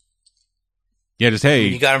 Yeah, just hey.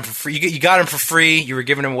 You got them for free. You got them for free. You were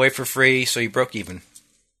giving them away for free, so you broke even.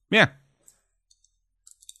 Yeah.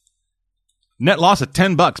 Net loss of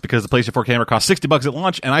 $10 because the PlayStation 4 camera cost $60 at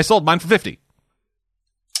launch, and I sold mine for $50.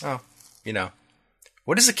 Oh, you know.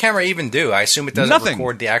 What does the camera even do? I assume it doesn't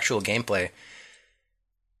record the actual gameplay.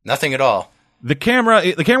 Nothing at all. The camera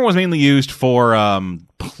was mainly used for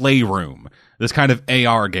Playroom, this kind of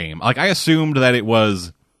AR game. Like I assumed that it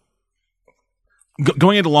was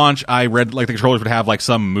going into launch. I read like the controllers would have like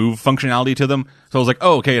some move functionality to them, so I was like,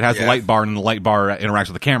 oh, okay, it has the light bar, and the light bar interacts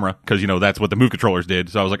with the camera because that's what the move controllers did.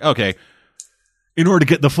 So I was like, okay, in order to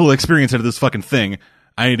get the full experience out of this fucking thing,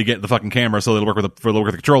 I need to get the fucking camera so it'll work with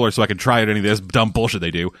the controller, so I can try out any of this dumb bullshit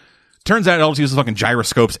they do. Turns out it all uses fucking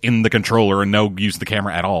gyroscopes in the controller and no use of the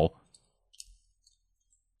camera at all.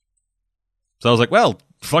 So I was like, well,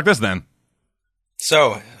 fuck this then.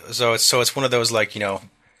 So it's one of those like,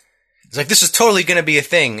 it's like this is totally going to be a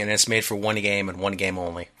thing, and it's made for one game and one game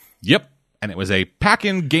only. Yep, and it was a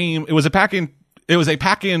pack-in game. It was a pack-in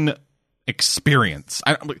experience.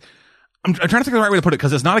 I'm trying to think of the right way to put it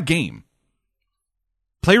because it's not a game.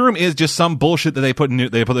 Playroom is just some bullshit that they put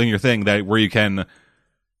in your thing where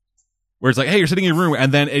it's like, hey, you're sitting in your room,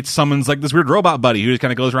 and then it summons like this weird robot buddy who just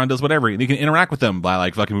kind of goes around and does whatever, and you can interact with them by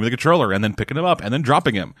like fucking moving the controller and then picking him up and then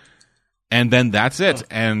dropping him, and then that's it.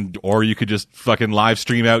 Or you could just fucking live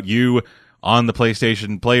stream out you on the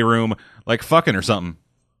PlayStation Playroom like fucking or something.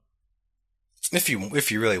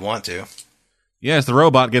 If you really want to. Yes, the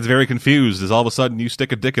robot gets very confused as all of a sudden you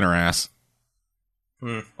stick a dick in her ass.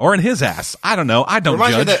 Or in his ass. I don't know. I don't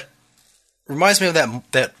judge. Reminds me of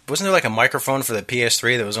that wasn't there like a microphone for the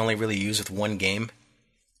PS3 that was only really used with one game?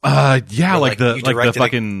 Yeah, Or, like the directed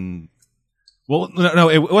fucking. Well, no,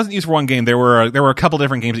 it wasn't used for one game. There were a couple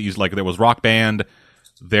different games that used, like, there was Rock Band,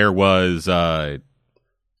 there was like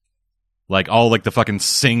all like the fucking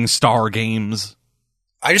Sing Star games.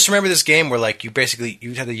 I just remember this game where like you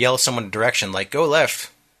had to yell someone a direction, like go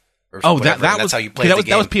left. Or Oh, whatever, that and was that's how you played the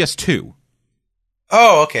game. that was PS2.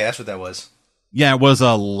 Oh, okay, that's what that was. Yeah, it was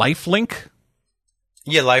a Lifelink.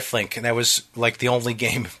 Yeah, Lifelink, and that was like the only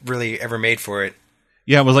game really ever made for it.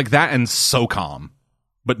 Yeah, it was like that and SOCOM,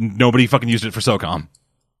 but nobody fucking used it for SOCOM.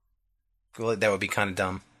 Well, that would be kind of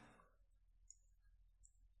dumb.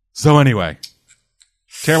 So anyway,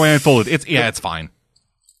 Tearaway Unfolded. It's fine.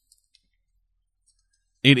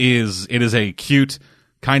 It is a cute,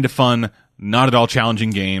 kind of fun, not at all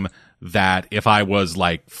challenging game that if I was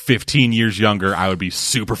like 15 years younger, I would be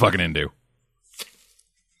super fucking into.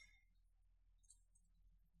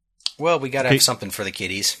 Well, we gotta have something for the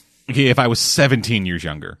kiddies. Okay, if I was 17 years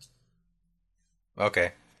younger.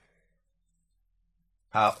 Okay.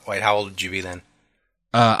 How old would you be then?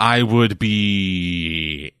 I would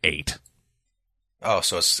be 8.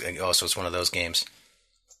 So it's one of those games.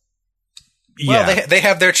 Yeah. Well, they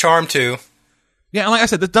have their charm too. Yeah, and like I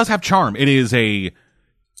said, this does have charm. It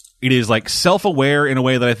is like self-aware in a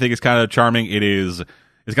way that I think is kind of charming.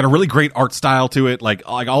 It's got a really great art style to it. Like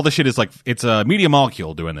all the shit is like, it's a Media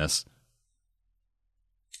Molecule doing this.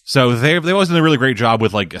 So they've always done a really great job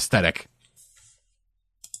with like aesthetic.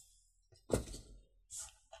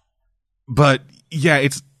 But yeah,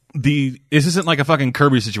 this isn't like a fucking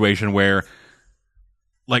Kirby situation where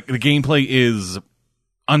like the gameplay is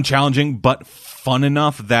unchallenging but fun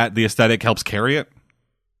enough that the aesthetic helps carry it.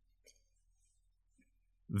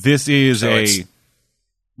 This is I'm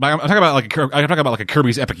talking about like a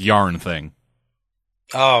Kirby's Epic Yarn thing.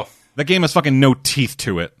 Oh, that game has fucking no teeth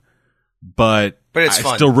to it, but it's I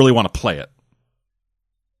fun. still really want to play it.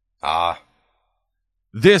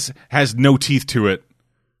 This has no teeth to it,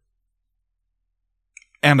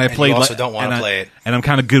 and I played. You also don't want to play it, and I'm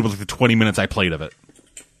kind of good with like the 20 minutes I played of it.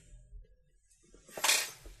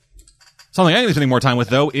 Something I need to spend more time with,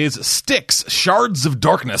 though, is Styx: Shards of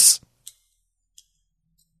Darkness.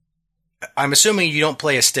 I'm assuming you don't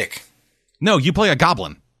play a stick. No, you play a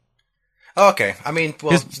goblin. Oh, okay. I mean,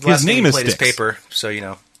 well, his name is Styx. Styx. His paper, so you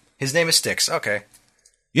know. His name is Styx. Okay.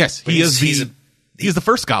 Yes, he's the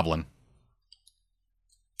first goblin.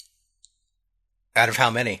 Out of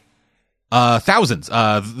how many? Thousands.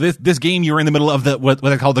 This game, you're in the middle of what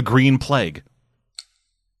they call the Green Plague.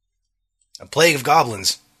 A plague of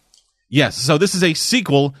goblins. Yes, so this is a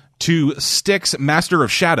sequel to Styx: Master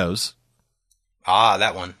of Shadows.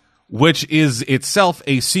 That one. Which is itself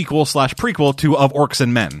a sequel/prequel to Of Orcs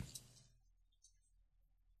and Men.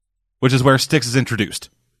 Which is where Styx is introduced.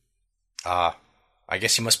 I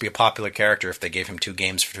guess he must be a popular character if they gave him 2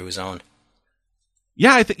 games to his own.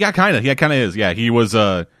 Yeah, kind of. Yeah, kind of is. Yeah, he was,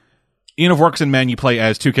 in Of Orcs and Men, you play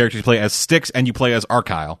as 2 characters. You play as Styx and you play as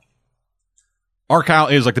Archyle. Archyle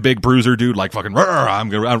is like the big bruiser dude, like fucking,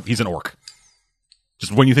 he's an orc.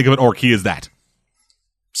 Just when you think of an orc, he is that.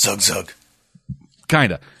 Zug.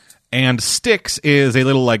 Kinda. And Styx is a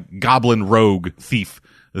little like goblin rogue thief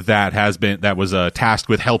that was tasked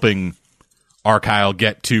with helping Archyle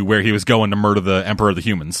get to where he was going to murder the Emperor of the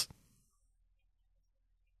Humans.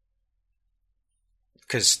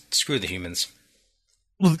 Because screw the humans.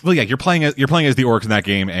 Well, yeah, you're playing as the orcs in that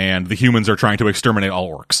game, and the humans are trying to exterminate all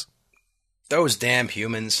orcs. Those damn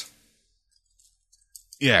humans.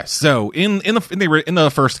 Yeah. So in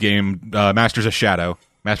the first game, Master of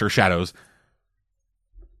Shadows.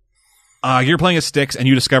 You're playing as Styx, and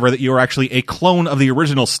you discover that you are actually a clone of the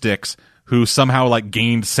original Styx, who somehow like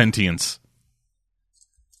gained sentience,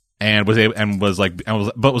 and was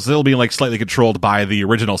still being like slightly controlled by the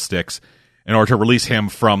original Styx in order to release him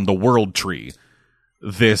from the World Tree,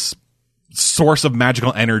 this source of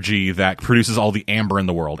magical energy that produces all the amber in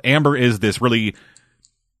the world. Amber is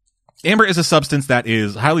a substance that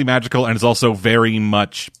is highly magical and is also very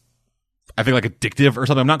much, I think, like addictive or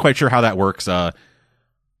something. I'm not quite sure how that works.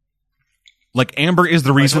 Like, amber is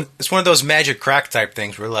the reason... It's one of those magic crack type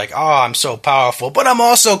things where like, I'm so powerful, but I'm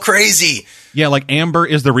also crazy. Yeah, like, amber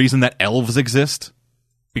is the reason that elves exist.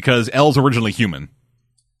 Because elves are originally human.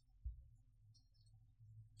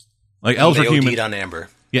 Like, elves are human. OD'd on amber.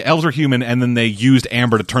 Yeah, elves are human, and then they used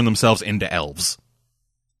amber to turn themselves into elves.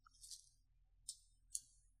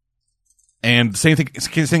 And same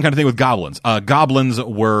kind of thing with goblins. Goblins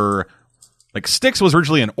were... Like, Styx was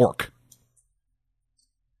originally an orc.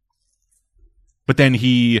 But then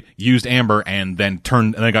he used amber and then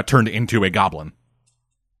got turned into a goblin.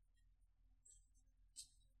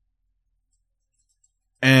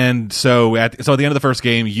 And so at the end of the first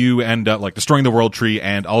game, you end up like destroying the world tree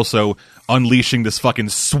and also unleashing this fucking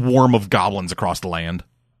swarm of goblins across the land.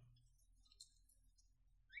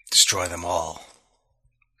 Destroy them all.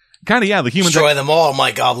 Kind of, yeah. The humans destroy them all,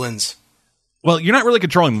 my goblins. Well, you're not really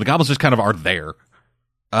controlling them. The goblins just kind of are there.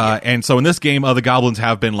 And so in this game, the goblins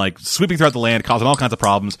have been like sweeping throughout the land, causing all kinds of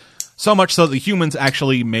problems. So much so that the humans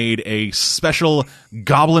actually made a special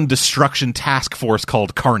goblin destruction task force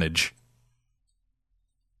called Carnage.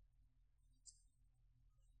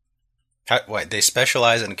 What, they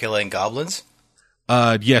specialize in killing goblins?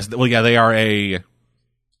 Yes. Well, yeah, they are a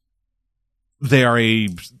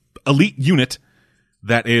elite unit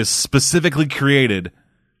that is specifically created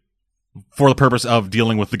for the purpose of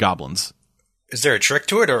dealing with the goblins. Is there a trick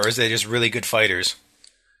to it, or is they just really good fighters?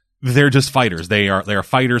 They're just fighters. They are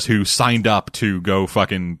fighters who signed up to go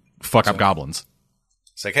fucking fuck up goblins.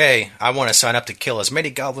 It's like, hey, I want to sign up to kill as many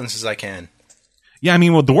goblins as I can. Yeah, I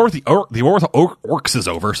mean, well, the war with the orcs is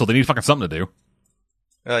over, so they need fucking something to do.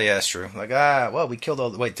 Oh, yeah, that's true. Like, well, we killed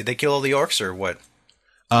all... Wait, did they kill all the orcs, or what?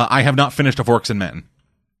 I have not finished of Orcs and Men.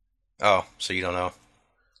 Oh, so you don't know.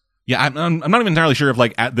 Yeah, I'm not even entirely sure if,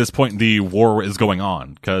 like, at this point the war is going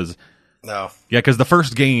on, because... No. Yeah, because the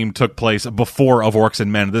first game took place before of Orcs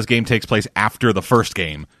and Men. This game takes place after the first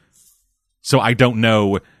game. So I don't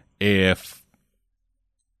know if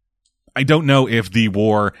the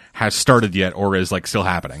war has started yet or is like still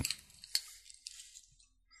happening.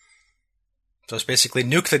 So it's basically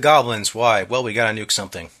nuke the goblins. Why? Well, we gotta nuke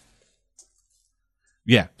something.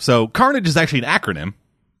 Yeah. So Carnage is actually an acronym.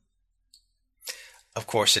 Of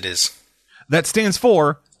course it is. That stands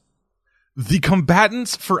for the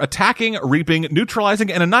combatants for attacking, reaping, neutralizing,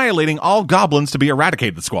 and annihilating all goblins to be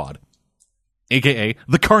eradicated squad. AKA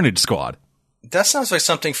the Carnage Squad. That sounds like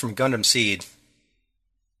something from Gundam Seed.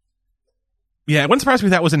 Yeah, it wouldn't surprise me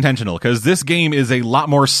if that was intentional, because this game is a lot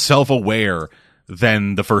more self-aware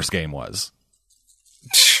than the first game was.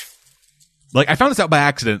 Like, I found this out by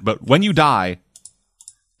accident, but when you die,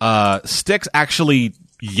 Styx actually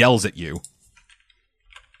yells at you.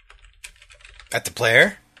 At the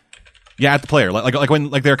player? Yeah, at the player. Like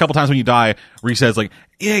when there are a couple times when you die where he says like,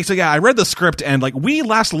 yeah, so yeah, I read the script and like we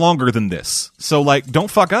last longer than this. So like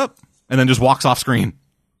don't fuck up, and then just walks off screen.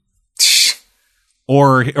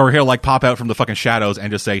 Or he'll like pop out from the fucking shadows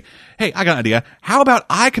and just say, "Hey, I got an idea. How about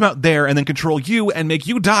I come out there and then control you and make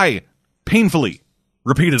you die painfully,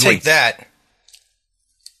 repeatedly?" Take that.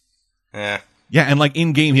 Yeah. Yeah, and like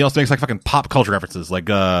in game he also makes like fucking pop culture references. Like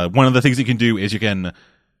one of the things you can do is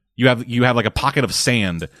you have like a pocket of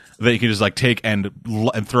sand that you can just like take and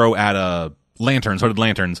throw at lanterns, hooded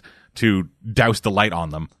lanterns, to douse the light on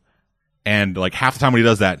them. And like half the time when he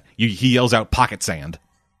does that, he yells out "pocket sand."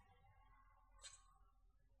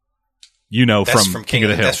 You know, from King of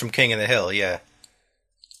the Hill. That's from King of the Hill, yeah.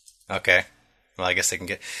 Okay. Well, I guess they can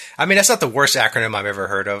get... I mean, that's not the worst acronym I've ever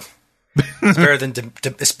heard of. It's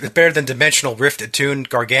better than Dimensional Rift Attuned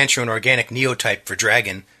Gargantuan Organic Neotype for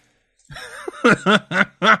Dragon.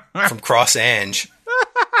 From Cross Ange.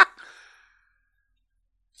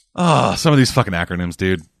 Oh, some of these fucking acronyms,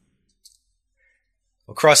 dude.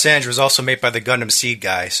 Well, Cross Ange was also made by the Gundam Seed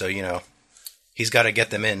guy, so, you know, he's got to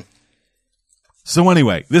get them in. So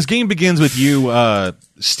anyway, this game begins with you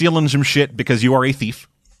stealing some shit because you are a thief.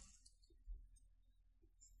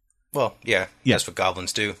 Well, yeah, that's what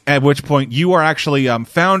goblins do. At which point you are actually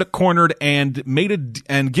found, cornered, and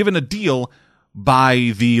and given a deal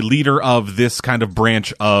by the leader of this kind of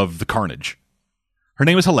branch of the Carnage. Her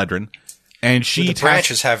name is Heledrin, and she... Do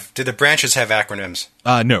the branches have acronyms?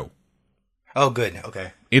 No. Oh, good.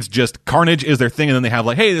 Okay. It's just Carnage is their thing, and then they have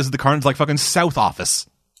like, hey, this is the Carnage like fucking South office.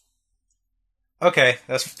 Okay,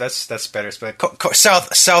 that's better.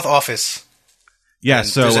 South office. Yeah, and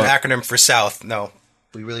so there's an acronym for South. No,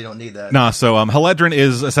 we really don't need that. Nah, so Heledrin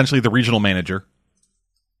is essentially the regional manager.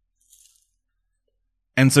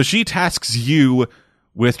 And so she tasks you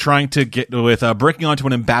with breaking onto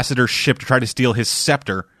an ambassador's ship to try to steal his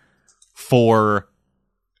scepter for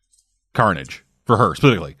Carnage. For her,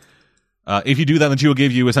 specifically. If you do that, then she will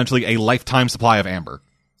give you essentially a lifetime supply of amber.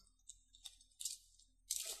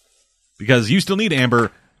 Because you still need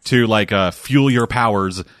amber to like fuel your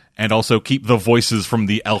powers and also keep the voices from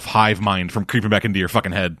the elf hive mind from creeping back into your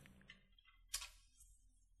fucking head.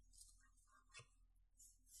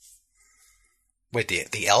 Wait,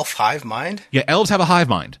 the elf hive mind? Yeah, elves have a hive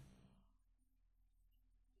mind.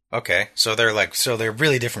 Okay, so they're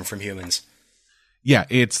really different from humans. Yeah,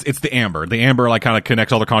 it's the amber. The amber like kind of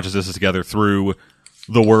connects all the consciousnesses together through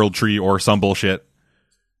the world tree or some bullshit.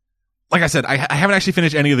 Like I said, I haven't actually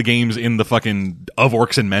finished any of the games in the fucking Of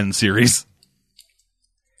Orcs and Men series.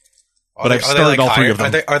 But I've started all three of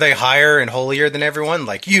them. Are they higher and holier than everyone?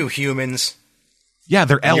 Like you humans? Yeah,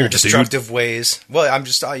 they're elves, your destructive dude. ways. Well,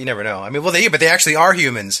 you never know. I mean, but they actually are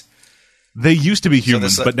humans. They used to be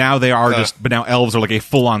humans, but now they are but now elves are like a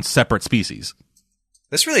full-on separate species.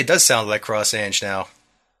 This really does sound like Cross Ange now.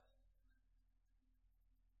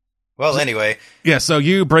 Well, anyway. Yeah, so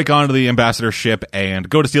you break onto the ambassador's ship and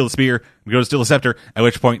go to steal the spear, go to steal the scepter, at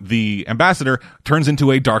which point the ambassador turns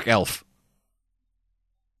into a dark elf.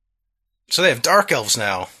 So they have dark elves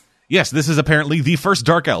now. Yes, this is apparently the first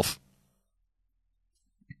dark elf.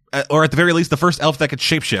 Or at the very least, the first elf that could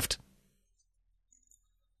shapeshift.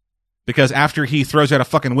 Because after he throws out a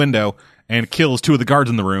fucking window and kills 2 of the guards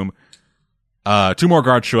in the room, 2 more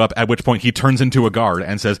guards show up, at which point he turns into a guard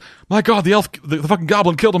and says, "My god, the fucking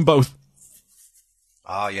goblin killed them both."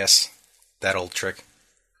 Ah, yes. That old trick.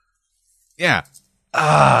 Yeah.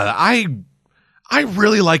 I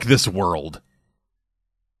really like this world.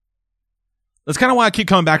 That's kind of why I keep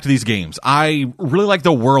coming back to these games. I really like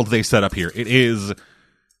the world they set up here. It is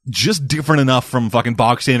just different enough from fucking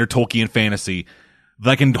bog standard Tolkien fantasy that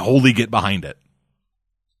I can wholly get behind it.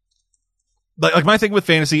 Like my thing with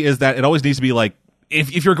fantasy is that it always needs to be like,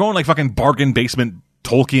 if you're going like fucking bargain basement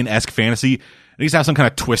Tolkien-esque fantasy, it needs to have some kind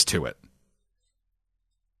of twist to it.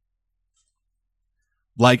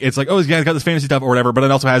 Like, it's like, oh, yeah, it's got this fantasy stuff or whatever, but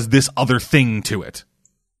it also has this other thing to it.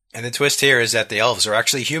 And the twist here is that the elves are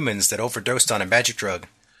actually humans that overdosed on a magic drug.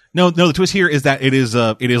 No, the twist here is that it is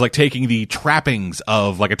like taking the trappings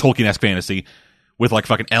of like a Tolkien-esque fantasy with like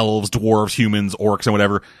fucking elves, dwarves, humans, orcs, and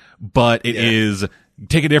whatever, but it is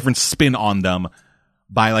take a different spin on them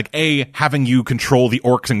by like A, having you control the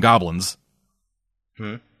orcs and goblins,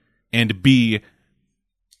 and B,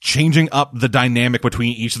 changing up the dynamic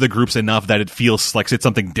between each of the groups enough that it feels like it's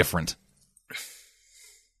something different.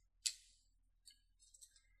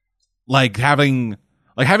 Like having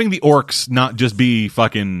the orcs not just be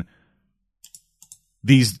fucking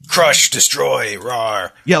these crush, destroy,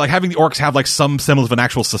 roar. Yeah, like having the orcs have like some semblance of an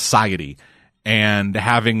actual society, and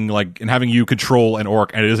having you control an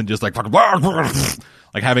orc, and it isn't just like fucking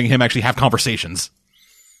like having him actually have conversations.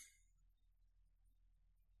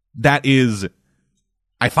 I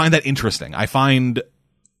find that interesting. I find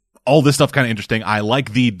all this stuff kind of interesting. I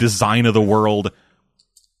like the design of the world.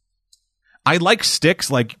 I like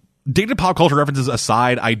Styx, like, dated pop culture references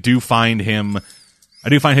aside, I do find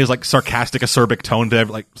his like sarcastic, acerbic tone to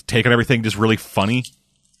like take on everything just really funny.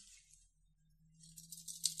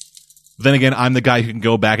 Then again, I'm the guy who can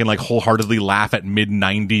go back and like wholeheartedly laugh at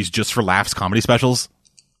mid-90s just for laughs comedy specials.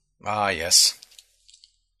 Ah, yes.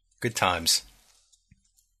 Good times.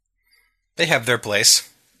 They have their place.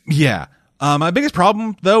 Yeah. My biggest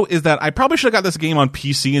problem, though, is that I probably should have got this game on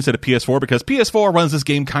PC instead of PS4, because PS4 runs this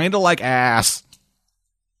game kind of like ass.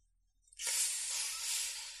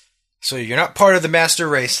 So you're not part of the master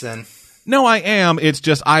race, then? No, I am. It's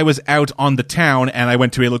just I was out on the town, and I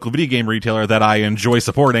went to a local video game retailer that I enjoy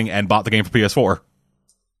supporting and bought the game for PS4.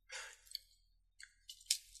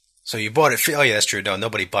 So you bought it... Oh, yeah, that's true. No,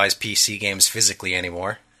 nobody buys PC games physically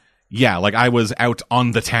anymore. Yeah, like I was out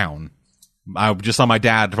on the town. I just saw my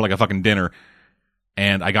dad for like a fucking dinner,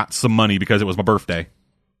 and I got some money because it was my birthday.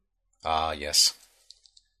 Ah, yes.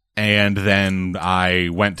 And then I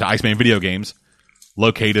went to Iceman Video Games,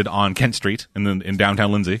 located on Kent Street in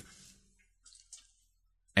downtown Lindsay.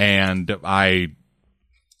 And I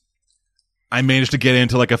managed to get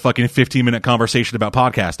into like a fucking 15-minute conversation about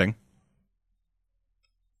podcasting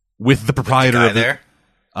with the proprietor of there.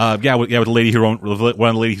 With the lady one of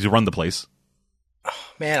the ladies who run the place. Oh,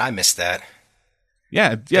 man, I missed that.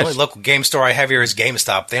 Yeah. The only local game store I have here is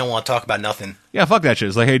GameStop. They don't want to talk about nothing. Yeah, fuck that shit.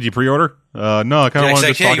 It's like, hey, did you pre-order? No, I kind of want to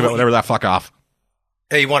just talk about whatever that fuck off.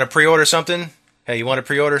 Hey, you want to pre-order something? Hey, you want to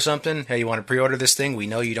pre-order something? Hey, you want to pre-order this thing? We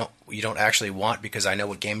know you don't actually want, because I know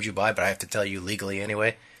what games you buy, but I have to tell you legally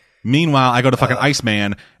anyway. Meanwhile, I go to fucking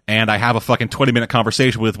Iceman, and I have a fucking 20-minute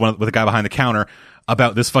conversation with a guy behind the counter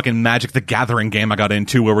about this fucking Magic the Gathering game I got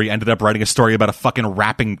into, where we ended up writing a story about a fucking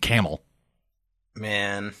rapping camel.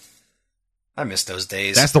 Man, I miss those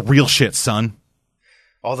days. That's the real shit, son.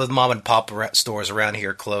 All the mom and pop stores around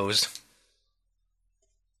here closed.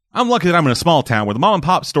 I'm lucky that I'm in a small town where the mom and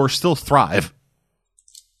pop stores still thrive.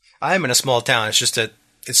 I am in a small town. It's just that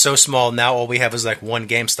it's so small now. All we have is like one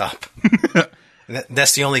GameStop.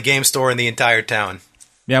 That's the only game store in the entire town.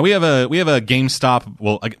 Yeah, we have a GameStop.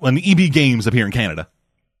 Well, an EB Games up here in Canada.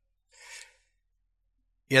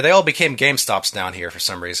 Yeah, they all became GameStops down here for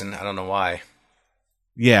some reason. I don't know why.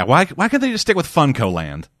 Yeah, why can't they just stick with Funko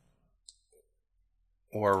Land?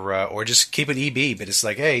 Or just keep it EB, but it's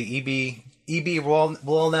like, hey, EB will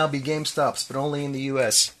all now be GameStops, but only in the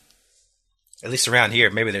U.S. At least around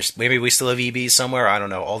here. Maybe we still have EBs somewhere. I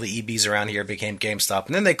don't know. All the EBs around here became GameStop,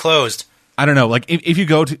 and then they closed. I don't know. Like if you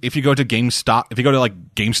go to GameStop, if you go to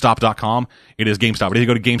like GameStop.com, it is GameStop. But if you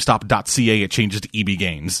go to GameStop.ca, it changes to EB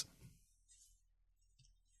Games.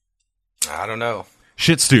 I don't know.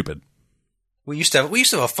 Shit's stupid. We used to have a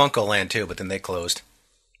Funko Land too, but then they closed.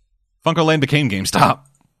 Funko Land became GameStop.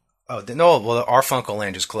 Oh no! Well, our Funko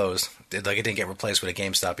Land just closed. It didn't get replaced with a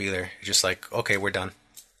GameStop either. It's just like, okay, we're done.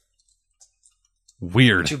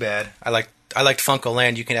 Weird. Too bad. I liked Funko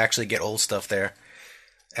Land. You can actually get old stuff there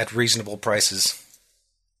at reasonable prices.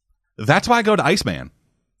 That's why I go to Iceman.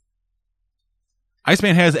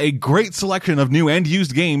 Iceman has a great selection of new and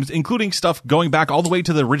used games, including stuff going back all the way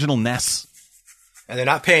to the original NES. And they're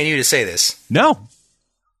not paying you to say this. No.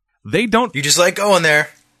 They don't. You just like going there.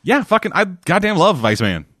 Yeah, fucking, I goddamn love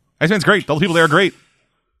Iceman. Iceman's great. All the people there are great.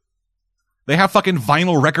 They have fucking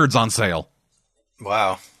vinyl records on sale.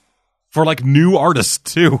 Wow. For like new artists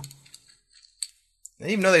too. I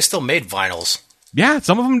didn't even know they still made vinyls. Yeah,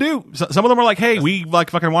 some of them do. Some of them are like, hey, we like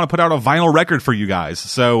fucking want to put out a vinyl record for you guys.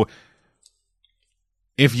 So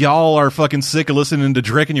if y'all are fucking sick of listening to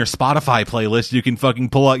Drake in your Spotify playlist, you can fucking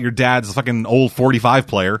pull out your dad's fucking old 45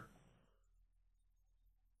 player.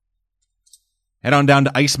 Head on down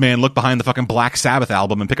to Iceman, look behind the fucking Black Sabbath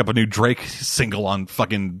album, and pick up a new Drake single on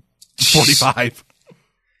fucking 45.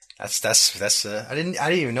 That's I didn't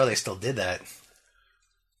even know they still did that.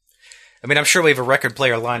 I mean, I'm sure we have a record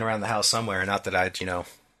player lying around the house somewhere. Not that I.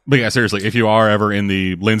 But yeah, seriously, if you are ever in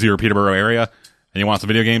the Lindsay or Peterborough area and you want some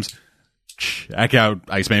video games, check out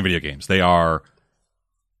Iceman Video Games. They are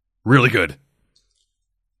really good.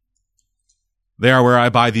 They are where I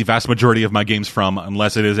buy the vast majority of my games from,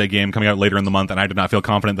 unless it is a game coming out later in the month and I do not feel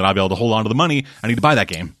confident that I'll be able to hold on to the money I need to buy that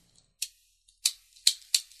game.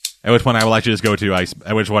 At which point I will actually just go to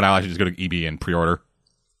EB and pre-order.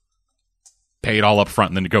 Pay it all up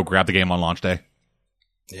front and then go grab the game on launch day.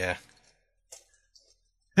 Yeah.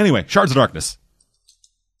 Anyway, Shards of Darkness.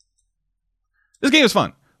 This game is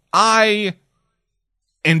fun. I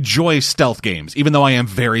enjoy stealth games, even though I am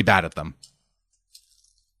very bad at them.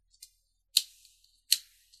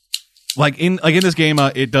 Like in this game,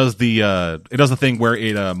 it does the thing where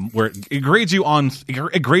it grades you on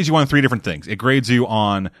 3 different things. It grades you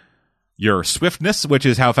on your swiftness, which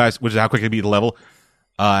is how quick you beat the level,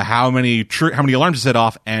 how many alarms you set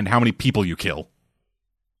off, and how many people you kill.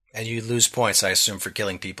 And you lose points, I assume, for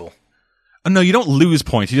killing people. No, you don't lose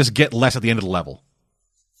points. You just get less at the end of the level.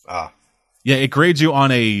 Ah. Yeah, it grades you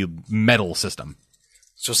on a medal system.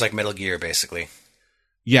 So it's like Metal Gear, basically.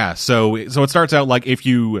 Yeah, so it starts out like if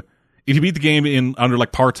you beat the game in under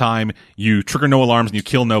like part-time, you trigger no alarms and you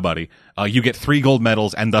kill nobody, you get 3 gold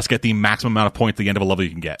medals and thus get the maximum amount of points at the end of a level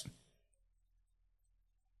you can get.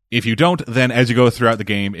 If you don't, then as you go throughout the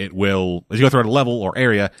game, as you go throughout a level or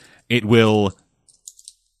area, it will,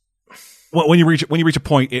 when you reach a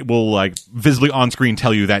point, it will like visibly on screen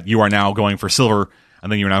tell you that you are now going for silver,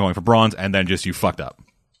 and then you're now going for bronze, and then just you fucked up.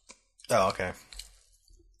 Oh, okay.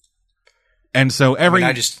 And so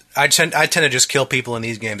I tend to just kill people in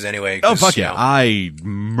these games anyway. Oh fuck yeah! I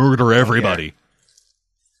murder everybody. Yeah.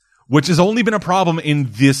 Which has only been a problem in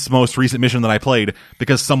this most recent mission that I played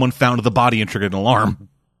because someone found the body and triggered an alarm.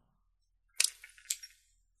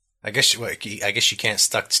 I guess you can't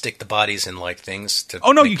stick the bodies in like things to.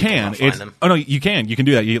 Oh no, you can. Find them. Oh no, you can. You can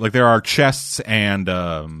do that. There are chests and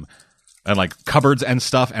like cupboards and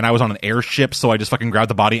stuff. And I was on an airship, so I just fucking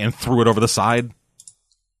grabbed the body and threw it over the side.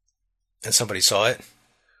 And somebody saw it.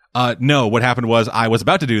 No, what happened was I was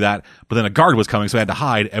about to do that, but then a guard was coming, so I had to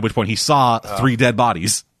hide. At which point he saw 3 dead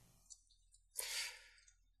bodies.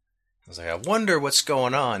 I was like, I wonder what's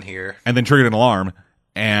going on here. And then triggered an alarm.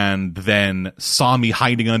 And then saw me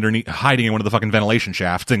hiding in one of the fucking ventilation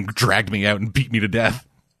shafts and dragged me out and beat me to death.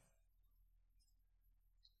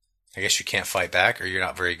 I guess you can't fight back, or you're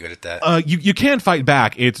not very good at that. You can fight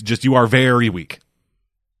back. It's just you are very weak.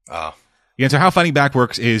 Oh. Yeah, so how fighting back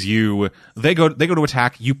works is they go to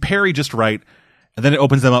attack, you parry just right, and then it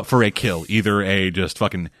opens them up for a kill. Either a just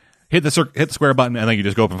fucking hit the square button and then you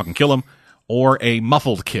just go up and fucking kill them, or a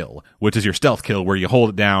muffled kill, which is your stealth kill, where you hold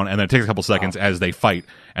it down, and then it takes a couple seconds as they fight,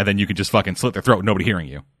 and then you can just fucking slit their throat, nobody hearing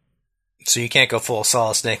you. So you can't go full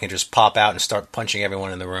Solid Snake and just pop out and start punching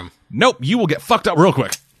everyone in the room? Nope, you will get fucked up real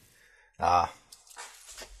quick.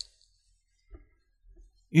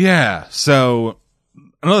 Yeah, so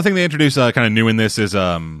another thing they introduced kind of new in this is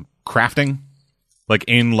crafting, like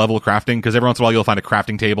in-level crafting, because every once in a while you'll find a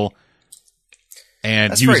crafting table.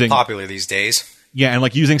 And that's very popular these days. Yeah, and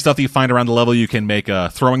like using stuff that you find around the level, you can make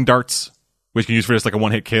throwing darts, which you can use for just like a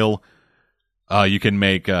one-hit kill. You can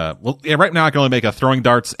make right now I can only make throwing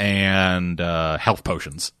darts and health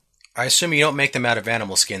potions. I assume you don't make them out of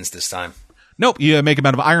animal skins this time. Nope, you make them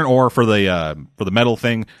out of iron ore for the metal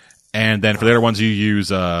thing, and then for the other ones you use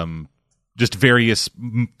just various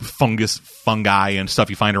fungi and stuff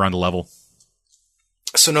you find around the level.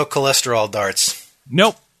 So no cholesterol darts.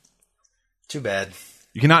 Nope. Too bad.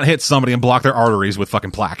 You cannot hit somebody and block their arteries with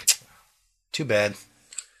fucking plaque. Too bad.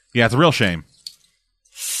 Yeah, it's a real shame.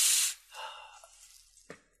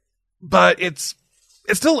 But it's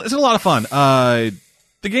still a lot of fun.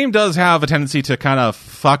 The game does have a tendency to kind of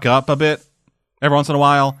fuck up a bit every once in a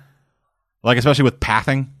while, like especially with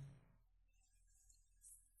pathing.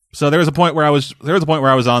 So there was a point where I was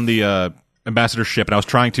on the ambassador ship and I was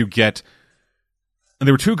trying to get, and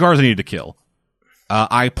there were 2 guards I needed to kill.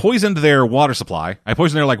 I poisoned their water supply. I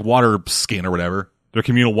poisoned their like water skin or whatever, their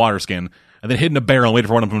communal water skin, and then hid in a barrel and waited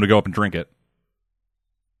for one of them to go up and drink it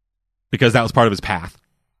because that was part of his path.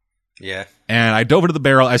 Yeah. And I dove into the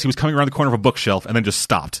barrel as he was coming around the corner of a bookshelf and then just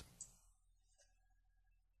stopped.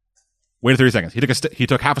 Waited 30 seconds. He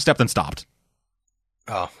took half a step, then stopped.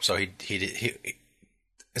 Oh, so he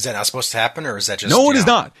is that not supposed to happen, or is that just... No, it is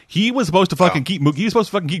not. He was supposed to fucking keep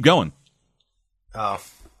going. Oh.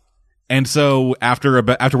 And so after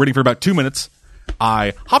waiting for about 2 minutes,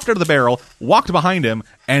 I hopped out of the barrel, walked behind him,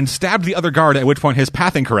 and stabbed the other guard, at which point his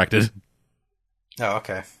pathing corrected. Oh,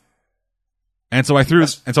 okay. And so I threw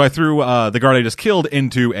the guard I just killed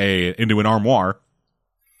into an armoire.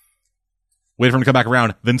 Waited for him to come back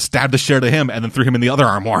around, then stabbed the share to him, and then threw him in the other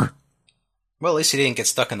armoire. Well, at least he didn't get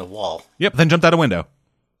stuck in the wall. Yep, then jumped out a window.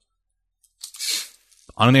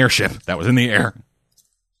 On an airship that was in the air.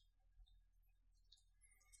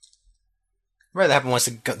 Remember that happened once,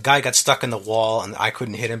 the guy got stuck in the wall, and I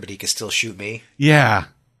couldn't hit him, but he could still shoot me? Yeah.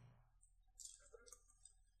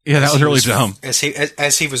 Yeah, that was really dumb. As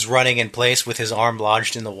he was running in place with his arm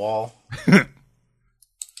lodged in the wall.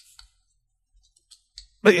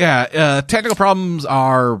 But yeah, technical problems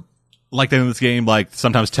are like that in this game. Like,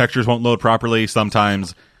 sometimes textures won't load properly.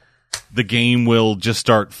 Sometimes the game will just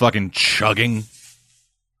start fucking chugging.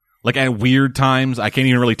 Like, at weird times, I can't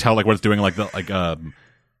even really tell like what it's doing. Like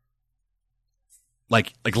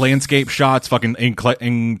landscape shots, fucking in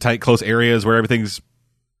tight, close areas where everything's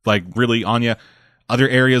like really on you. Other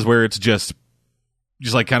areas where it's just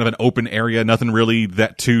like kind of an open area, nothing really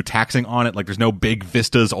that too taxing on it. Like, there's no big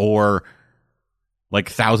vistas or like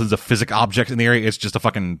thousands of physics objects in the area. It's just a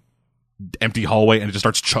fucking empty hallway, and it just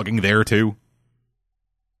starts chugging there too.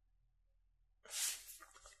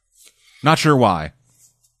 Not sure why.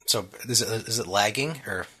 So is it lagging,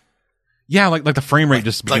 or? Yeah, like the frame rate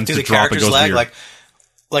just begins to drop and goes lag? weird.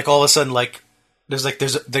 Like all of a sudden, there's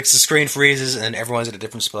the screen freezes and everyone's at a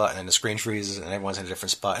different spot, and then the screen freezes and everyone's in a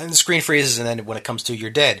different spot, and the screen freezes, and then when it comes to you're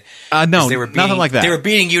dead. No, nothing like that. They were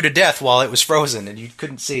beating you to death while it was frozen, and you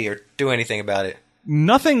couldn't see or do anything about it.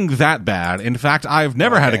 Nothing that bad. In fact, I've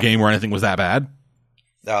never had a game where anything was that bad.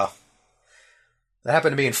 Oh, that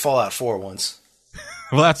happened to me in Fallout 4 once.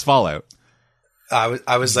 Well, that's Fallout.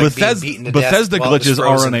 I was like being beaten to death. Bethesda glitches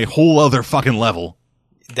are on a whole other fucking level.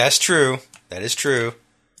 That's true. That is true.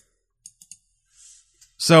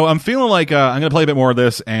 So I'm feeling like I'm going to play a bit more of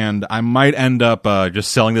this, and I might end up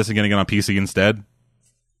just selling this and getting it on PC instead.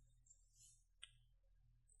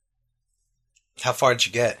 How far did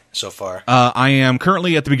you get so far? I am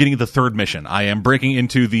currently at the beginning of the 3rd mission. I am breaking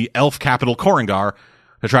into the elf capital Korengar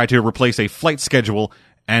to try to replace a flight schedule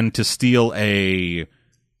and to steal like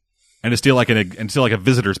a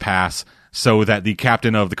visitor's pass so that the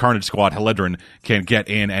captain of the Carnage Squad, Heledrin, can get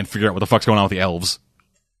in and figure out what the fuck's going on with the elves.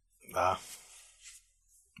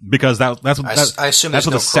 Because that's what I assume that's there's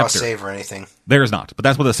what no the scepter, cross-save or anything. There is not, but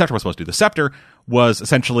that's what the scepter was supposed to do. The scepter was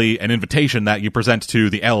essentially an invitation that you present to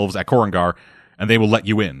the elves at Korengar, and they will let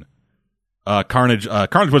you in. Carnage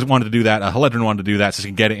wasn't wanted to do that. Heledrin wanted to do that so she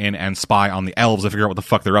can get in and spy on the elves and figure out what the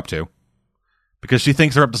fuck they're up to. Because she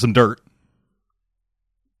thinks they're up to some dirt.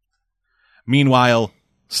 Meanwhile,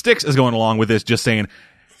 Styx is going along with this, just saying,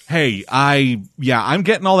 hey, I'm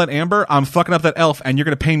getting all that amber, I'm fucking up that elf, and you're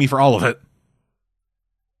going to pay me for all of it.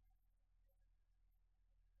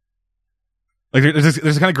 Like, there's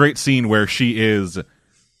a kind of great scene where like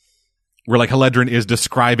Heledrin is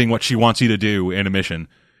describing what she wants you to do in a mission.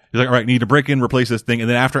 He's like, all right, need to break in, replace this thing, and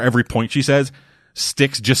then after every point she says,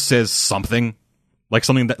 Styx just says something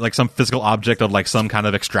that, like some physical object of like some kind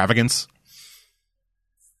of extravagance.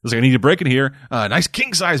 It's like, I need to break in here, a nice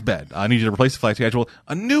king-size bed. I need you to replace the flight schedule,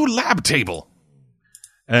 a new lab table.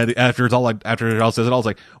 And after it all says it all, it's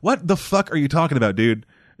like, what the fuck are you talking about, dude?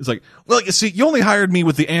 It's like, well, you see, you only hired me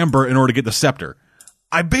with the amber in order to get the scepter.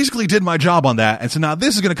 I basically did my job on that, and so now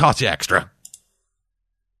this is going to cost you extra.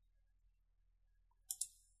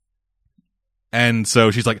 And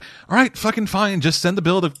so she's like, all right, fucking fine. Just send the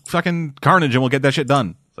bill to fucking Carnage and we'll get that shit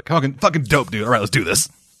done. It's like, fucking dope, dude. All right, let's do this.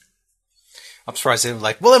 I'm surprised they were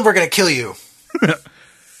like, well, then we're going to kill you.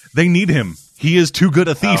 They need him. He is too good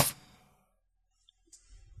a thief. Oh.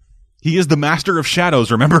 He is the master of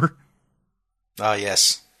shadows, remember? Oh,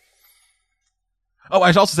 yes. Oh,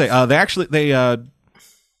 I should also say,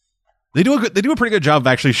 they do a pretty good job of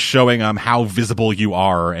actually showing how visible you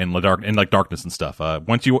are in darkness and stuff.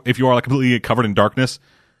 If you are like completely covered in darkness,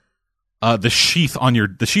 the sheath your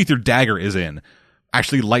dagger is in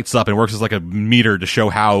actually lights up and works as like a meter to show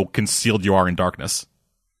how concealed you are in darkness.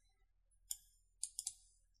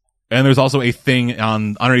 And there's also a thing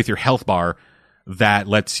underneath your health bar that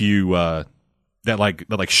lets you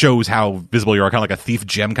that shows how visible you are, kind of like a thief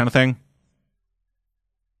gem kind of thing.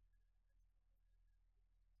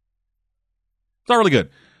 It's not really good.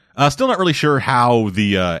 Still not really sure how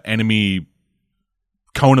the enemy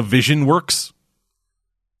cone of vision works.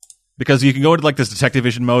 Because you can go into like this detective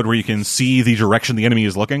vision mode where you can see the direction the enemy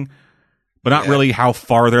is looking, but not really how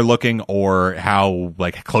far they're looking or how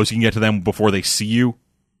like close you can get to them before they see you.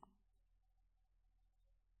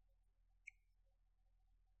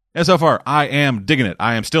 And so far, I am digging it.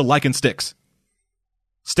 I am still liking Styx.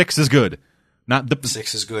 Styx is good.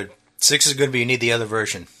 Styx is good. Styx is good, but you need the other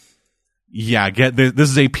version. Yeah, this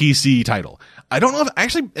is a PC title. I don't know if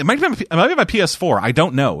actually it might be my PS4. I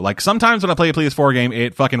don't know. Like sometimes when I play a PS4 game,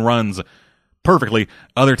 it fucking runs perfectly.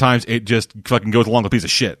 Other times it just fucking goes along with a piece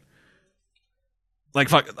of shit.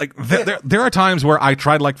 There are times where I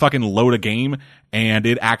try to like fucking load a game and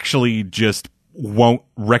it actually just won't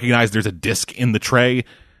recognize there's a disc in the tray.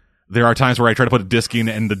 There are times where I try to put a disc in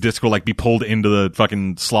and the disc will like be pulled into the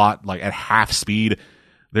fucking slot like at half speed.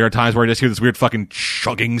 There are times where I just hear this weird fucking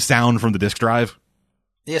chugging sound from the disc drive.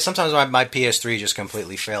 Yeah, sometimes my PS3 just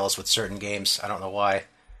completely fails with certain games. I don't know why. I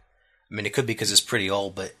mean, it could be because it's pretty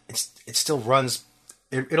old, but it still runs.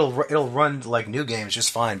 It'll run like new games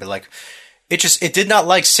just fine. But like, it did not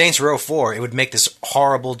like Saints Row 4. It would make this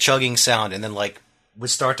horrible chugging sound and then like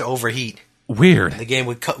would start to overheat. Weird. And the game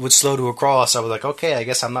would slow to a crawl. So I was like, okay, I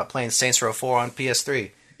guess I'm not playing Saints Row 4 on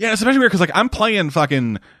PS3. Yeah, it's especially weird because like I'm playing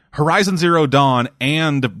fucking Horizon Zero Dawn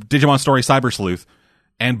and Digimon Story Cyber Sleuth,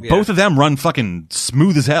 and both of them run fucking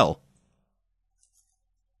smooth as hell.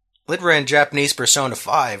 It ran Japanese Persona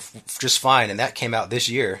 5 just fine, and that came out this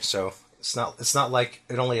year, so it's not like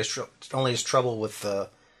it only has trouble with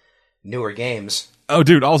newer games. Oh,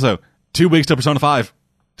 dude! Also, 2 weeks till Persona 5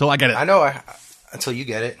 till I get it. I know. Until you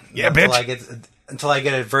get it. Yeah, bitch. Until I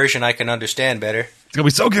get a version I can understand better. It's gonna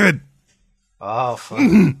be so good. Oh, fuck.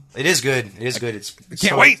 It is good. It is good. It's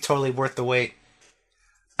can't wait. Totally worth the wait.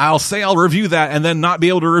 I'll say I'll review that and then not be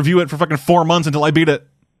able to review it for fucking 4 months until I beat it.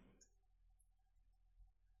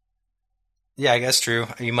 Yeah, I guess true.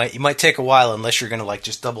 You might take a while unless you're gonna like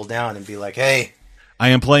just double down and be like, hey,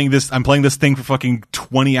 I'm playing this thing for fucking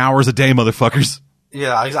 20 hours a day, motherfuckers.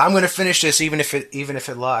 Yeah, I'm gonna finish this even if it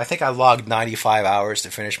I think I logged 95 hours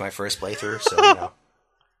to finish my first playthrough, so you know.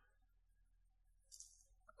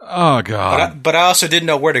 Oh god! But I also didn't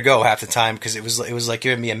know where to go half the time because it was like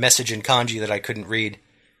giving me a message in kanji that I couldn't read.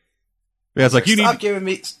 Yeah, it's like stop giving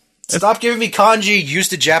me kanji. Use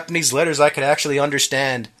the Japanese letters I could actually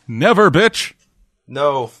understand. Never, bitch.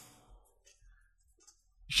 No.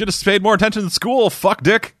 You should have paid more attention in school. Fuck,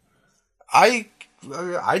 dick. I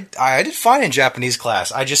did fine in Japanese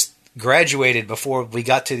class. I just graduated before we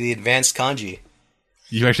got to the advanced kanji.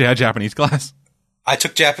 You actually had Japanese class? I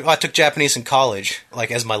took Japanese in college,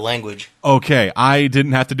 like as my language. Okay, I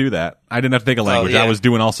didn't have to do that. I didn't have to take a language. Yeah. I was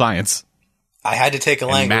doing all science. I had to take a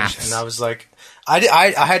language, maths. and I was like, I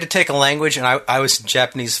had to take a language, and I was in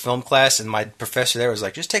Japanese film class, and my professor there was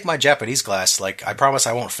like, just take my Japanese class. Like, I promise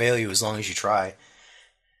I won't fail you as long as you try.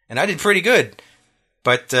 And I did pretty good,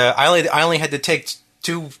 but I only had to take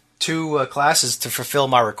two classes to fulfill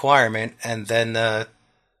my requirement, and then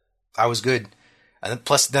I was good. And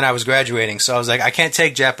plus, then I was graduating, so I was like, I can't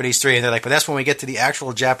take Japanese 3. And they're like, but that's when we get to the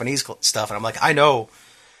actual Japanese stuff. And I'm like, I know.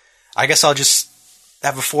 I guess I'll just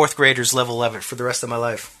have a 4th grader's level of it for the rest of my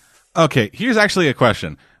life. Okay, here's actually a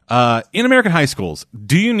question. In American high schools,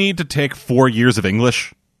 do you need to take 4 years of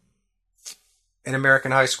English? In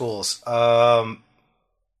American high schools, I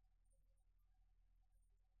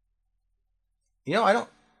don't.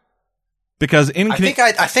 Because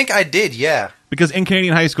I think I did, yeah. Because in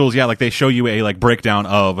Canadian high schools, yeah, like they show you a like breakdown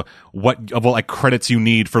of what like credits you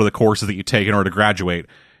need for the courses that you take in order to graduate,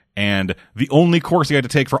 and the only course you had to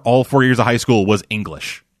take for all 4 years of high school was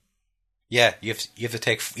English. Yeah, you have to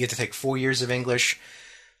take 4 years of English,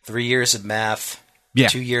 3 years of math, yeah.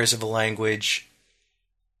 2 years of a language,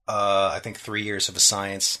 I think 3 years of a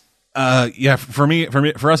science. Yeah,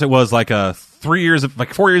 for us, it was like 4 years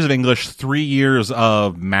of English, 3 years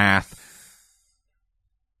of math,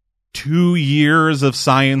 2 years of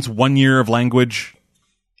science, 1 year of language,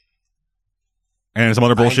 and some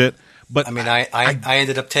other bullshit. But I mean, I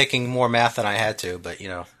ended up taking more math than I had to, but you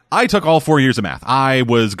know, I took all 4 years of math. I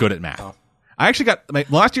was good at math. Oh. I actually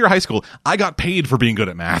got last year of high school. I got paid for being good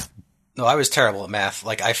at math. No, I was terrible at math.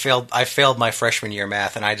 Like I failed my freshman year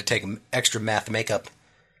math, and I had to take extra math makeup.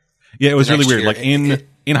 Yeah, it was really weird. Year, like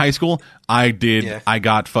in high school, I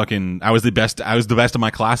was the best of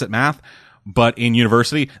my class at math, but in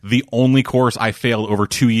university, the only course I failed over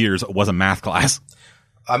 2 years was a math class.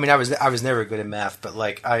 I mean, I was never good at math, but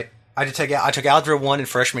like I took Algebra 1 in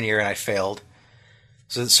freshman year and I failed.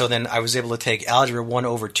 So then I was able to take Algebra 1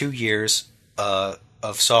 over 2 years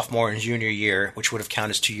of sophomore and junior year, which would have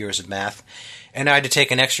counted as 2 years of math. And I had to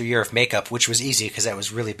take an extra year of makeup, which was easy because that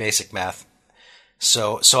was really basic math.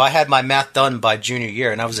 So I had my math done by junior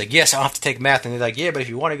year, and I was like, yes, I don't have to take math. And they're like, yeah, but if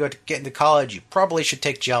you want to get into college, you probably should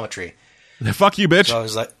take geometry. Fuck you, bitch.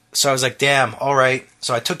 So I was like, damn, all right.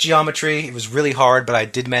 So I took geometry. It was really hard, but I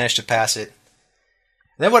did manage to pass it.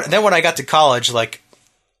 Then when I got to college, like,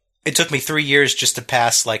 it took me 3 years just to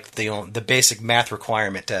pass like the basic math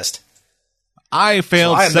requirement test. I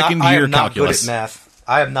failed second year calculus. Good at math.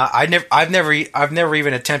 I am not. I've never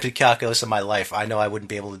even attempted calculus in my life. I know I wouldn't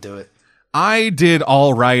be able to do it. I did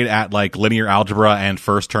all right at like linear algebra and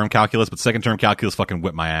first term calculus, but second term calculus fucking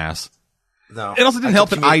whipped my ass. No, it also didn't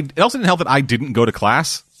help that I didn't go to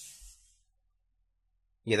class.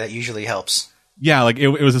 Yeah, that usually helps. Yeah, like it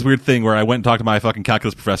was this weird thing where I went and talked to my fucking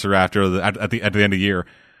calculus professor at the end of the year.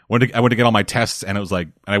 I went to get all my tests, and it was like,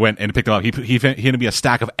 and I went and picked them up. He handed me a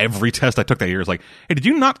stack of every test I took that year. It's like, hey, did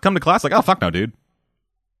you not come to class? Like, oh fuck no, dude.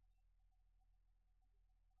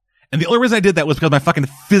 And the only reason I did that was because my fucking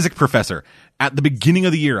physics professor at the beginning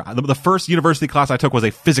of the year, the first university class I took was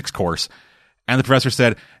a physics course. And the professor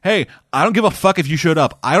said, hey, I don't give a fuck if you showed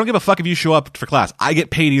up. I don't give a fuck if you show up for class. I get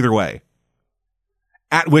paid either way.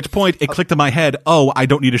 At which point it clicked in my head, oh, I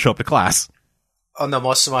don't need to show up to class. Oh no,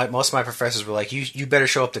 most of my professors were like, you better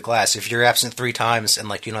show up to class. If you're absent 3 times and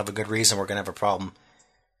like you don't have a good reason, we're gonna have a problem.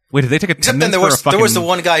 Wait, did they take attendance? Except then there was the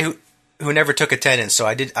one guy who never took attendance,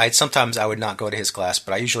 so sometimes I would not go to his class,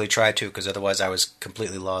 but I usually tried to because otherwise I was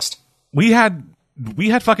completely lost. We had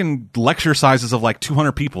fucking lecture sizes of like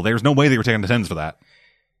 200 people. There's no way they were taking attendance for that.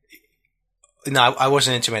 No, I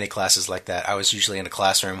wasn't in too many classes like that. I was usually in a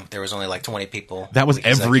classroom. There was only like 20 people. That was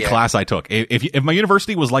every class I took. If my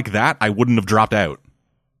university was like that, I wouldn't have dropped out.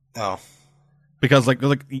 Oh. Because like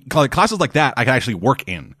classes like that, I could actually work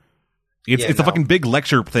in. It's the fucking big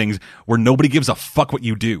lecture things where nobody gives a fuck what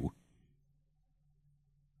you do.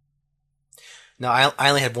 No, I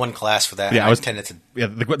only had one class for that. Yeah, Yeah,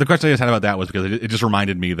 the question I just had about that was because it just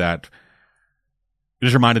reminded me that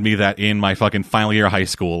in my fucking final year of high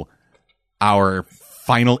school, our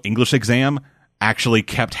final English exam actually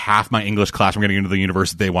kept half my English class from getting into the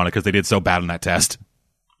university they wanted because they did so bad on that test.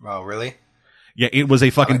 Oh, really? Yeah, it was a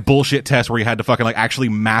fucking bullshit test where you had to fucking like actually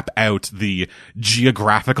map out the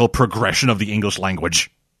geographical progression of the English language.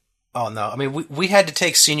 Oh no, I mean we had to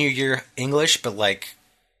take senior year English, but like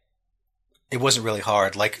it wasn't really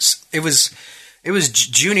hard. Like it was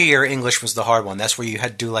junior year English was the hard one. That's where you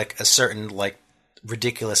had to do like a certain like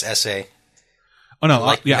ridiculous essay. Oh no,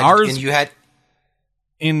 like, ours. You had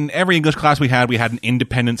in every English class we had an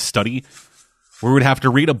independent study where we would have to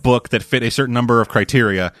read a book that fit a certain number of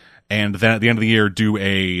criteria, and then at the end of the year do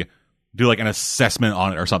like an assessment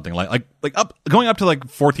on it or something. Going up to like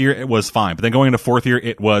fourth year it was fine, but then going into fourth year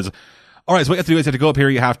it was all right. So what you have to do is you have to go up here.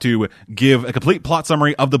 You have to give a complete plot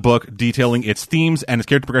summary of the book, detailing its themes and its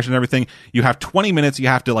character progression and everything. You have 20 minutes. You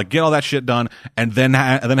have to like get all that shit done, and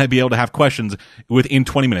then be able to have questions within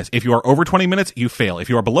 20 minutes. If you are over 20 minutes, you fail. If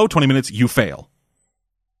you are below 20 minutes, you fail.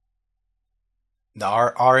 No,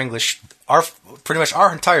 our English, pretty much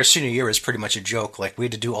our entire senior year is pretty much a joke. Like we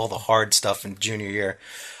had to do all the hard stuff in junior year.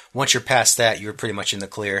 Once you're past that, you're pretty much in the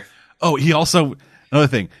clear. Oh, he also another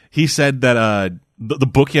thing. He said that the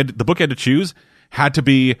book he had to choose had to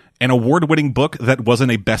be an award-winning book that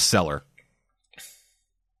wasn't a bestseller.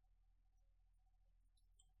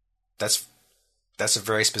 That's a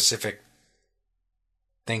very specific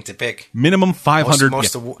thing to pick. Minimum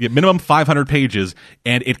 500 minimum 500 pages,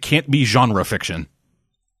 and it can't be genre fiction.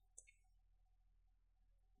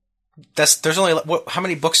 There's only how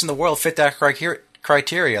many books in the world fit that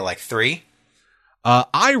criteria? Like 3?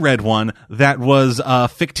 I read one that was a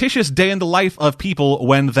fictitious day in the life of people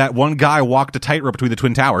when that one guy walked a tightrope between the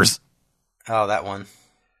Twin Towers. Oh, that one.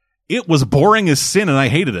 It was boring as sin, and I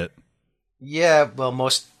hated it. Yeah, well,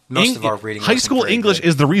 most most of our reading. High school English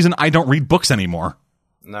is the reason I don't read books anymore.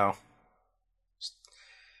 No,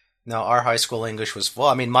 our high school English was, well,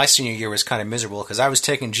 I mean, my senior year was kind of miserable because I was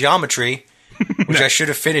taking geometry, which I should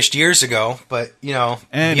have finished years ago, but,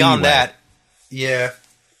 beyond that, yeah.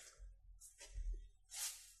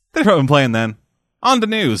 They've been playing then. On to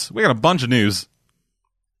news. We got a bunch of news.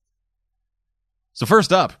 So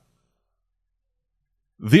first up,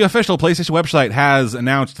 the official PlayStation website has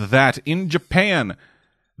announced that in Japan,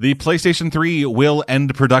 the PlayStation 3 will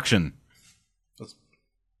end production. I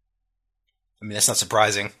mean, that's not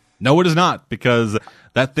surprising. No, it is not, because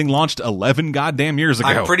that thing launched 11 goddamn years ago.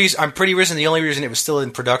 I'm pretty certain the only reason it was still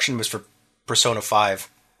in production was for Persona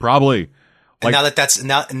 5. Probably. And now that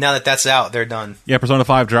that's out, they're done. Yeah, Persona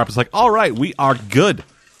 5 dropped. It's like, all right, we are good.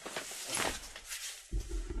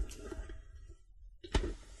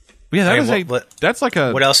 But yeah, that's like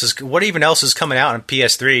a... What even else is coming out on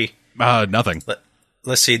PS3? Nothing.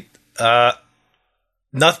 Let's see.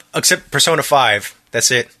 Nothing except Persona 5.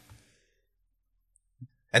 That's it.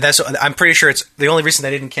 And I'm pretty sure it's the only reason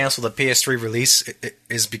they didn't cancel the PS3 release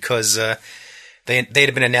is because they'd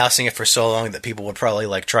have been announcing it for so long that people would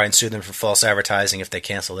probably try and sue them for false advertising if they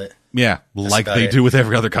canceled it. Yeah, like they do with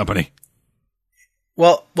every other company.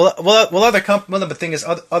 Well, the thing is,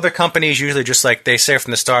 other companies usually just they say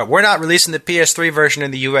from the start, we're not releasing the PS3 version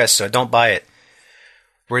in the US, so don't buy it.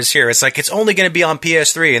 Whereas here, it's it's only going to be on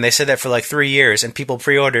PS3, and they said that for 3 years, and people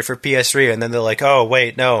pre-order for PS3, and then they're like, oh,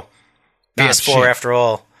 wait, no. PS4 after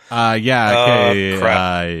all. Okay.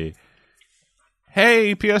 Crap.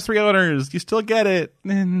 Hey, PS3 owners, you still get it.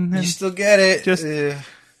 You still get it. Just...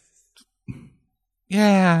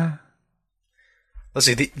 yeah. Let's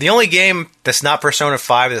see. The only game that's not Persona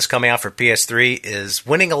 5 that's coming out for PS3 is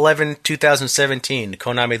Winning 11 2017,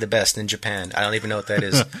 Konami the Best in Japan. I don't even know what that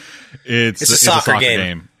is. It's a soccer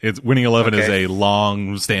game. It's Winning 11 is a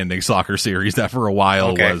long-standing soccer series that for a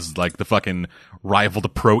while was the fucking rival to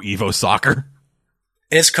Pro Evo Soccer.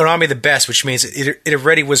 And it's Konami the Best, which means it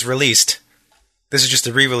already was released. This is just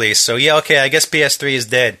a re-release. So yeah, okay, I guess PS3 is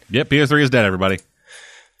dead. Yep, PS3 is dead, everybody.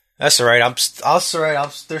 That's all right.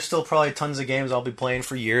 There's still probably tons of games I'll be playing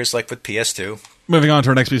for years, like with PS2. Moving on to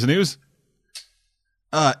our next piece of news.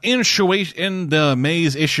 In the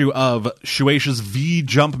May's issue of Shueisha's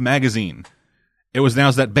V-Jump magazine, it was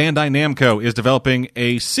announced that Bandai Namco is developing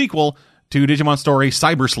a sequel to Digimon Story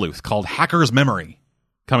Cyber Sleuth called Hacker's Memory,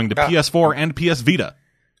 coming to PS4 and PS Vita.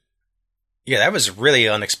 Yeah, that was really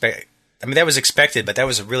unexpected. I mean, that was expected, but that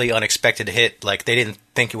was a really unexpected hit. They didn't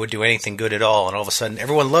think it would do anything good at all, and all of a sudden,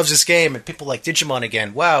 everyone loves this game, and people like Digimon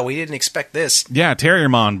again. Wow, we didn't expect this. Yeah,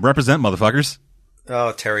 Terriermon, represent, motherfuckers.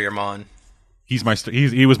 Oh, Terriermon. He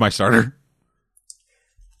was my starter.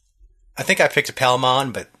 I think I picked a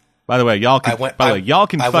Palmon, but by the way, y'all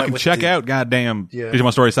can fucking check out goddamn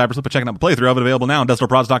Digimon Story Cyber Sleuth by checking out the playthrough of it, available now on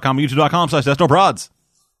DestroProds.com, YouTube.com/DestroProds.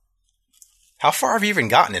 How far have you even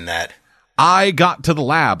gotten in that? I got to the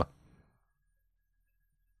lab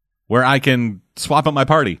where I can swap up my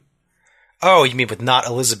party. Oh, you mean with not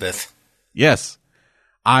Elizabeth? Yes.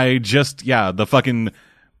 The fucking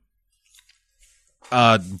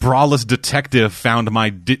braless detective found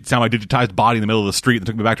my digitized body in the middle of the street and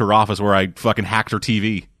took me back to her office where I fucking hacked her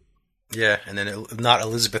TV. Yeah, and then not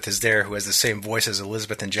Elizabeth is there, who has the same voice as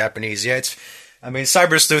Elizabeth in Japanese. Yeah,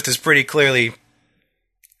 Cyber Sleuth is pretty clearly...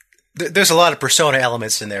 There's a lot of Persona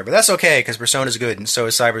elements in there, but that's okay, because Persona's good, and so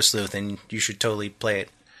is Cyber Sleuth, and you should totally play it.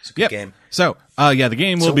 It's a good game. So, the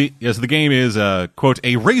game will be... Yes, the game is, quote,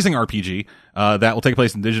 a racing RPG that will take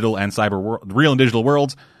place in digital and real and digital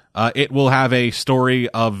worlds. It will have a story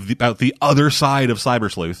about the other side of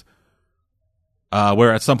Cyber Sleuth,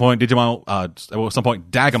 where at some point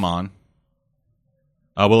Dagamon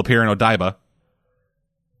will appear in Odaiba.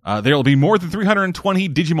 There will be more than 320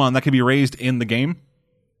 Digimon that can be raised in the game.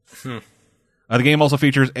 The game also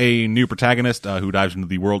features a new protagonist who dives into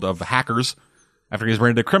the world of hackers after he's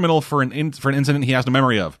rendered a criminal for an incident he has no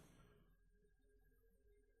memory of.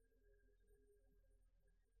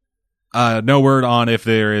 No word on if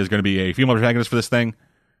there is going to be a female protagonist for this thing.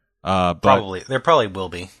 There probably will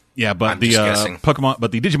be. Yeah, but the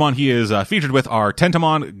Digimon he is featured with are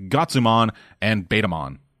Tentomon, Gotsumon, and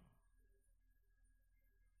Betamon,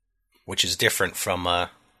 which is different from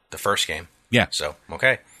the first game. Yeah. So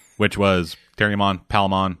okay. Which was Terriermon,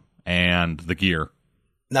 Palmon, and the gear.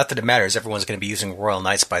 Not that it matters. Everyone's going to be using Royal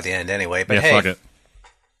Knights by the end anyway. But fuck it.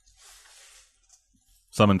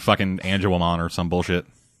 Summon fucking Angelomon or some bullshit.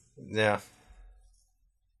 Yeah.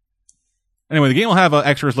 Anyway, the game will have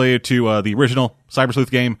extras related to the original Cyber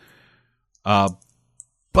Sleuth game,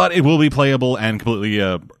 but it will be playable and completely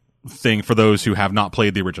a thing for those who have not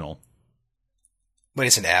played the original. Wait,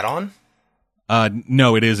 it's an add-on?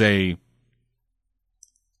 No, it is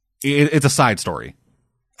it's a side story.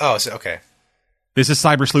 Oh, okay. This is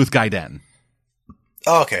Cyber Sleuth Gaiden.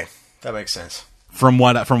 Oh, okay. That makes sense.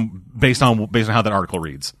 Based on how that article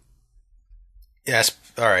reads. Yes.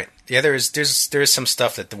 All right. Yeah, there's some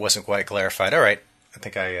stuff that wasn't quite clarified. All right. I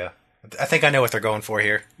think I know what they're going for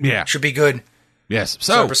here. Yeah. Should be good. Yes.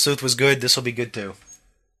 So Cyber Sleuth was good. This will be good too.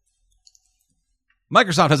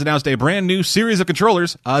 Microsoft has announced a brand new series of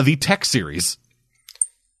controllers, the Tech series.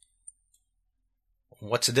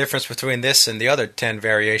 What's the difference between this and the other 10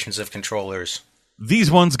 variations of controllers? These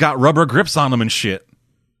ones got rubber grips on them and shit.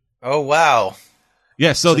 Oh, wow.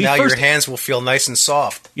 Yeah, so now your hands will feel nice and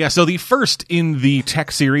soft. Yeah, so the first in the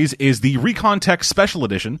Tech series is the Recon Tech Special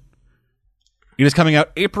Edition. It is coming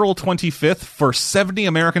out April 25th for $70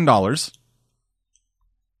 American. That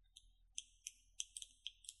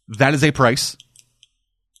is a price.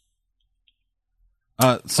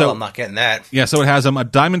 So I'm not getting that. Yeah, so it has a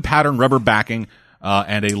diamond pattern rubber backing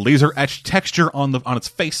and a laser etched texture on its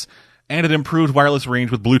face, and an improved wireless range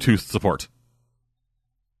with Bluetooth support.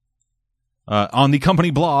 On the company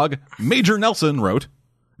blog, Major Nelson wrote,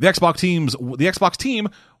 the Xbox team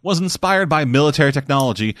was inspired by military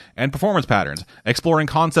technology and performance patterns, exploring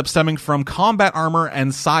concepts stemming from combat armor and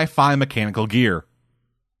sci-fi mechanical gear.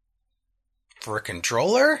 For a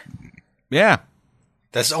controller? Yeah.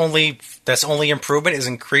 That's only improvement is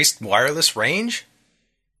increased wireless range?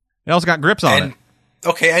 It also got grips on it.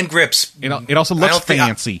 Okay, and grips. It also looks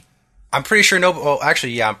fancy. I'm pretty sure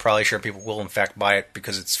actually, yeah, I'm probably sure people will in fact buy it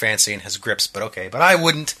because it's fancy and has grips, but okay. But I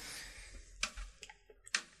wouldn't.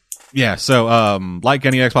 Yeah, so like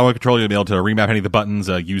any Xbox controller, you'll be able to remap any of the buttons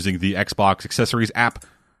using the Xbox Accessories app.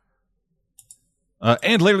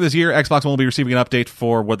 And later this year, Xbox will be receiving an update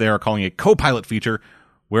for what they are calling a co-pilot feature,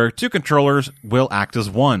 where two controllers will act as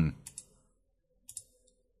one.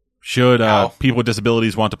 Should people with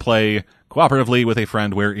disabilities want to play cooperatively with a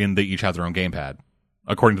friend wherein they each have their own gamepad,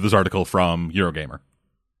 according to this article from Eurogamer.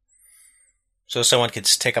 So someone could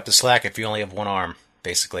take up the slack if you only have one arm,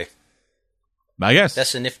 basically. I guess.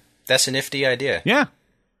 That's a nifty idea. Yeah.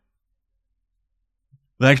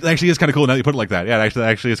 That actually is kind of cool now that you put it like that. Yeah, it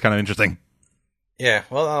actually is kind of interesting. Yeah,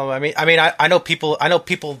 well, I know people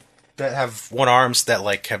that have one arms that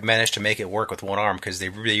like have managed to make it work with one arm because they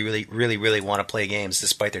really want to play games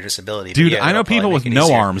despite their disability. Dude, I know people with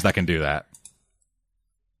no arms that can do that.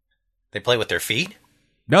 They play with their feet?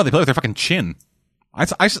 No, they play with their fucking chin.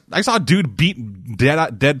 I saw a dude beat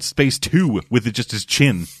Dead Space 2 with just his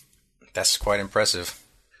chin. That's quite impressive.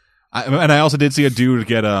 And I also did see a dude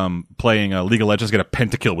get playing League of Legends get a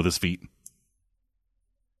pentakill with his feet.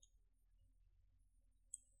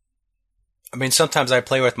 I mean, sometimes I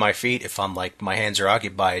play with my feet if I'm like my hands are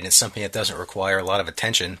occupied and it's something that doesn't require a lot of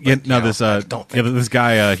attention. But, this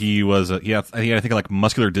guy he had I think like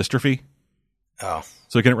muscular dystrophy. Oh,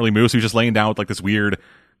 so he couldn't really move. So he was just laying down with like this weird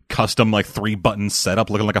custom like 3-button setup,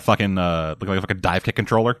 looking like a fucking dive kick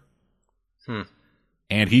controller.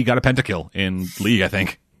 And he got a pentakill in League, I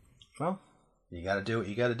think. Well, you got to do what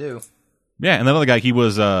you got to do. Yeah, and the other guy, he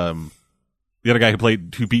was the other guy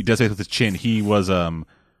who beat Dead Space with his chin. He was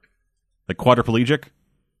like quadriplegic,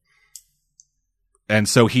 and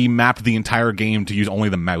so he mapped the entire game to use only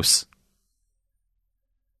the mouse,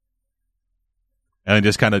 and then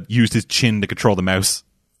just kind of used his chin to control the mouse.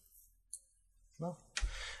 Well,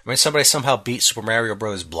 I mean, somebody somehow beat Super Mario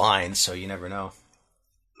Bros. Blind, so you never know.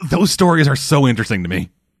 Those stories are so interesting to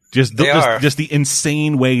me. Just the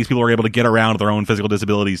insane ways people are able to get around their own physical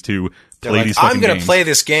disabilities to play these fucking games. I'm going to play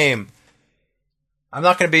this game. I'm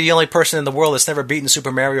not going to be the only person in the world that's never beaten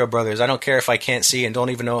Super Mario Brothers. I don't care if I can't see and don't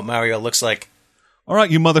even know what Mario looks like. All right,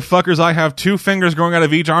 you motherfuckers, I have 2 fingers growing out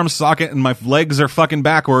of each arm socket and my legs are fucking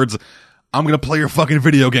backwards. I'm going to play your fucking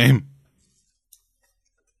video game.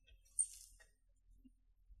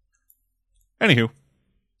 Anywho.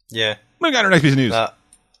 Yeah. We got our next piece of news.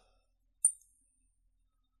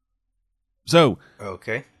 So.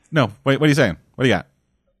 Okay. No, wait, what are you saying? What do you got?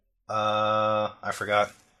 I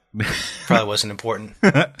forgot. Probably wasn't important.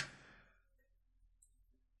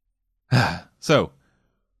 So,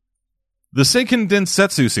 the Seiken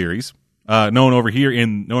Densetsu series, known over here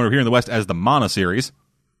in the West as the Mana series,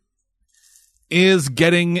 is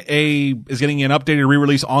getting an updated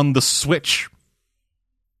re-release on the Switch,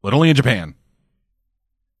 but only in Japan.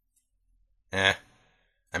 I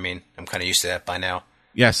mean, I'm kind of used to that by now.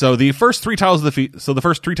 Yeah, so the first 3 titles of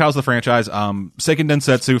the franchise, Seiken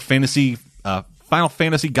Densetsu Final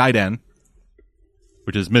Fantasy Gaiden,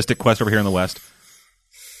 which is Mystic Quest over here in the West.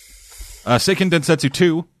 Seiken Densetsu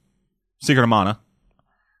 2, Secret of Mana,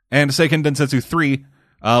 and Seiken Densetsu 3,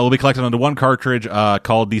 will be collected onto one cartridge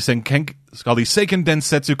called the Seiken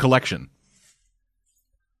Densetsu Collection.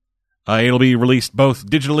 It'll be released both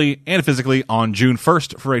digitally and physically on June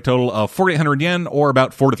 1st for a total of 4,800 yen, or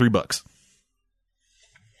about $4 to $3.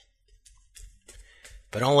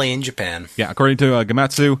 But only in Japan. Yeah, according to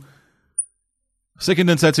Gamatsu, Seiken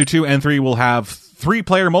Densetsu 2 and 3 will have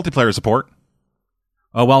 3-player multiplayer support,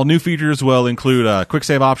 while new features will include a quick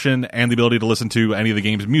save option and the ability to listen to any of the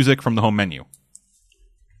game's music from the home menu.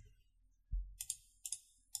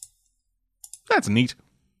 That's neat.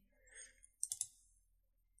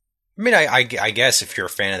 I mean, I guess if you're a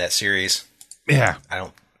fan of that series, Yeah. I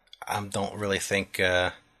don't really think.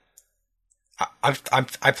 I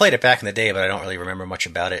played it back in the day, but I don't really remember much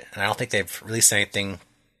about it, and I don't think they've released anything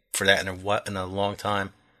for that in a long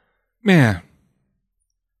time. Yeah.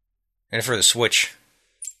 And for the Switch,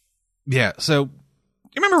 Yeah. So,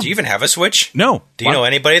 you remember? do you even have a Switch? No. Do you know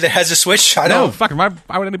anybody that has a Switch? I No, don't. fucking.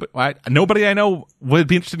 Why would anybody? Nobody I know would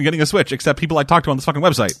be interested in getting a Switch except people I talk to on this fucking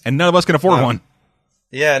website, and none of us can afford one.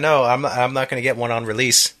 Yeah, no, I'm not going to get one on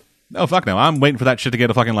release. No, fuck no. I'm waiting for that shit to get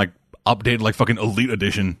a fucking updated fucking Elite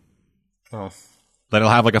Edition. Oh. That'll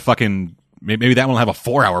have a fucking maybe that one will have a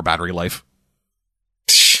 4-hour battery life.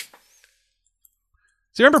 Psh.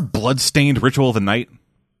 So you remember Bloodstained Ritual of the Night?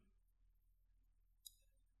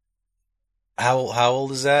 How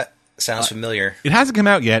old is that? Sounds familiar. It hasn't come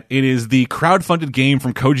out yet. It is the crowdfunded game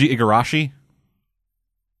from Koji Igarashi.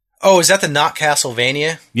 Oh, is that the Not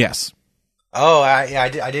Castlevania? Yes. Oh, I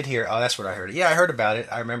did hear. Oh, that's what I heard. Yeah, I heard about it.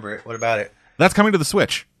 I remember it. What about it? That's coming to the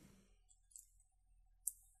Switch.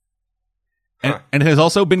 Huh. And it has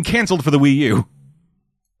also been canceled for the Wii U.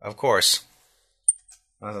 Of course.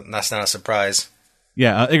 That's not a surprise.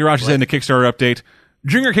 Yeah, Igarashi said in a Kickstarter update,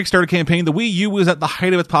 during our Kickstarter campaign, the Wii U was at the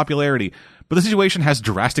height of its popularity, but the situation has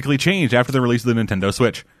drastically changed after the release of the Nintendo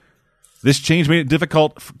Switch. This change made it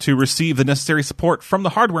difficult to receive the necessary support from the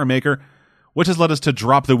hardware maker, which has led us to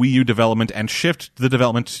drop the Wii U development and shift the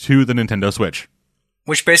development to the Nintendo Switch.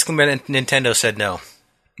 Which basically meant Nintendo said no.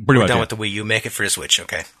 Pretty We're much done it. with the Wii U. Make it for the Switch.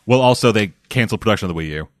 Okay. Well, also, they canceled production of the Wii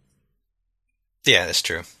U. Yeah, that's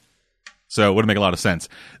true. So it wouldn't make a lot of sense.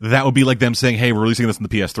 That would be like them saying, hey, we're releasing this on the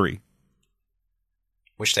PS3.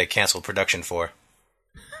 Which they canceled production for.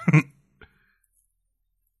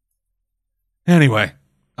 Anyway,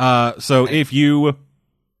 so if you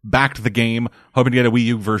backed the game, hoping to get a Wii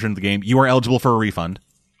U version of the game, you are eligible for a refund.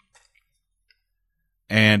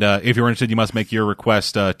 And if you're interested, you must make your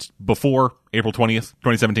request before April 20th,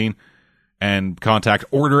 2017, and contact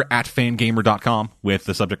order@fangamer.com with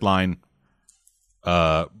the subject line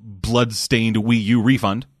Bloodstained Wii U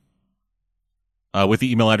refund with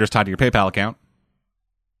the email address tied to your PayPal account.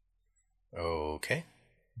 Okay.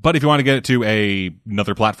 But if you want to get it to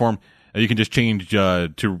another platform, you can just change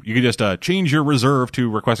change your reserve to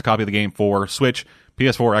request a copy of the game for Switch,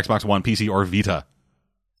 PS4, Xbox One, PC, or Vita.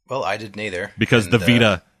 Well, I didn't either. Because the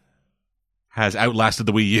Vita has outlasted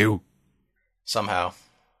the Wii U. Somehow.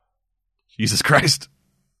 Jesus Christ.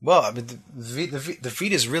 Well, I mean, the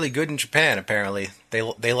Vita is really good in Japan, apparently.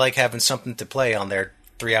 They like having something to play on their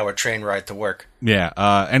 3-hour train ride to work.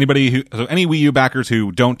 Yeah, any Wii U backers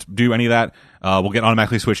who don't do any of that will get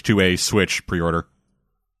automatically switched to a Switch pre-order.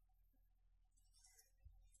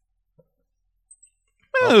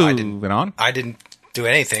 Well, I didn't do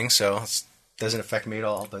anything, so it doesn't affect me at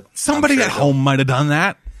all. But somebody at home might have done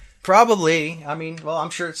that. Probably. I mean, well,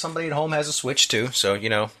 I'm sure somebody at home has a Switch too, so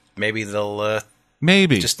maybe they'll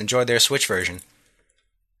just enjoy their Switch version.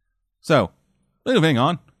 So, moving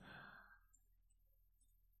on.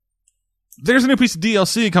 There's a new piece of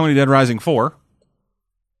DLC coming to Dead Rising 4.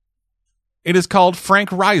 It is called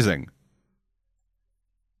Frank Rising,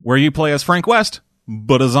 where you play as Frank West,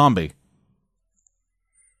 but a zombie.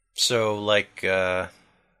 So,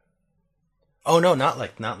 oh no, not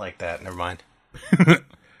like that. Never mind.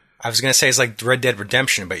 I was gonna say it's like Red Dead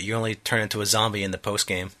Redemption, but you only turn into a zombie in the post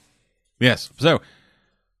game. Yes. So,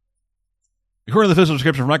 according to the official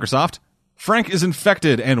description from Microsoft, Frank is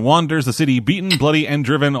infected and wanders the city beaten, bloody, and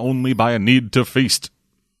driven only by a need to feast.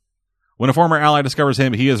 When a former ally discovers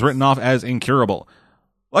him, he is written off as incurable.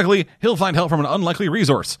 Luckily, he'll find help from an unlikely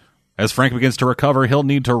resource. As Frank begins to recover, he'll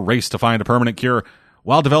need to race to find a permanent cure,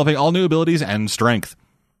 while developing all new abilities and strength.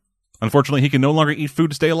 Unfortunately, he can no longer eat food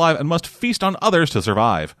to stay alive and must feast on others to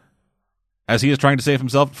survive. As he is trying to save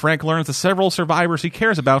himself, Frank learns that several survivors he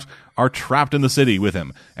cares about are trapped in the city with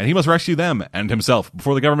him, and he must rescue them and himself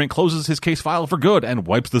before the government closes his case file for good and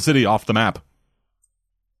wipes the city off the map.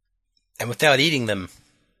 And without eating them.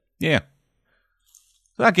 Yeah.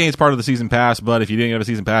 So that game's part of the season pass, but if you didn't have a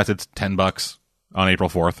season pass, it's $10 on April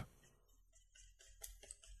 4th.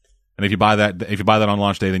 And if you buy that on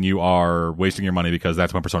launch day, then you are wasting your money because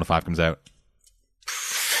that's when Persona 5 comes out.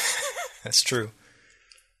 That's true.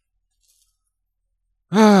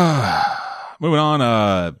 Moving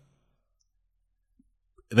on,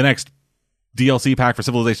 the next DLC pack for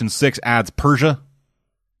Civilization 6 adds Persia.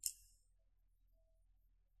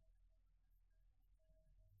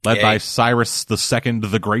 Led by Cyrus II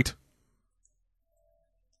the Great.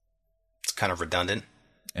 It's kind of redundant.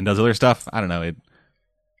 And does other stuff. I don't know.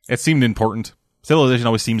 It seemed important. Civilization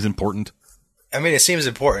always seems important. I mean, it seems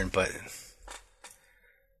important, but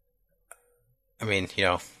I mean, you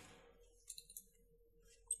know,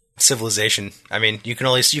 Civilization. I mean, you can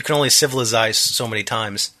only civilize so many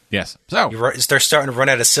times. Yes. So they're starting to run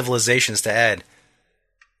out of civilizations to add.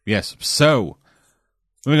 Yes. So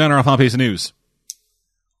moving on to our final piece of news.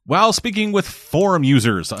 While speaking with forum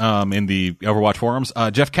users in the Overwatch forums,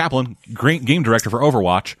 Jeff Kaplan, great game director for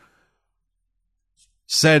Overwatch,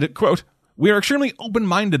 said, quote, "We are extremely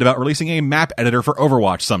open-minded about releasing a map editor for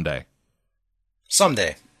Overwatch someday."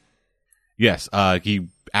 Someday. Yes, he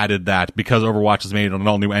added that because Overwatch is made on an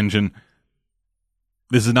all-new engine,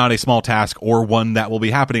 this is not a small task or one that will be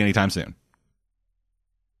happening anytime soon.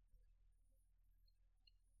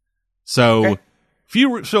 So, a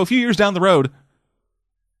few years down the road,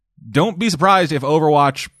 don't be surprised if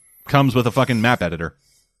Overwatch comes with a fucking map editor.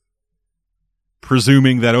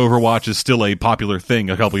 Presuming that Overwatch is still a popular thing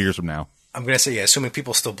a couple years from now. I'm going to say, yeah, assuming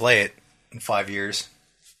people still play it in 5 years.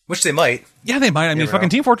 Which they might. Yeah, they might. I mean, fucking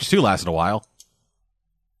Team Fortress 2 lasted a while.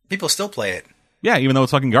 People still play it. Yeah, even though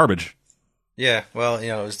it's fucking garbage. I Yeah, well, you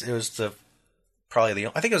know, it was I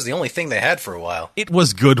think it was the only thing they had for a while. It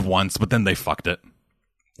was good once, but then they fucked it.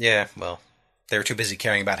 Yeah, well, they were too busy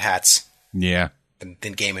caring about hats. Yeah. Than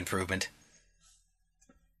game improvement.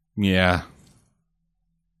 Yeah.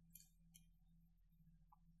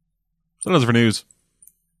 So that does it for news.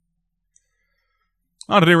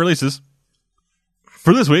 On to new releases.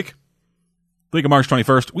 For this week, the week of March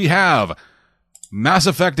 21st, we have Mass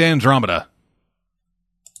Effect Andromeda.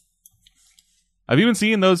 Have you been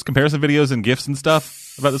seeing those comparison videos and GIFs and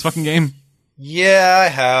stuff about this fucking game? Yeah, I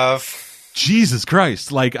have. Jesus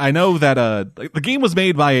Christ. Like, I know that the game was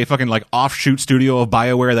made by a fucking, like, offshoot studio of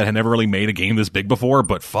BioWare that had never really made a game this big before,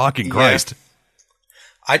 but fucking Christ.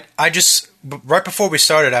 I just, right before we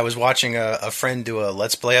started, I was watching a friend do a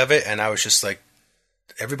Let's Play of it, and I was just like,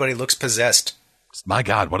 everybody looks possessed. My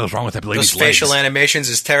God, what is wrong with that lady's Those facial legs? animations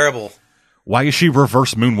is terrible. Why is she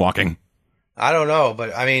reverse moonwalking? I don't know,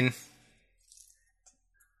 but I mean,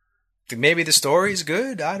 maybe the story's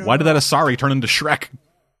good. I don't know. Why did that Asari turn into Shrek?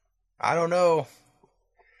 I don't know.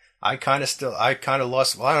 I kind of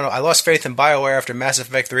lost, well, I don't know. I lost faith in BioWare after Mass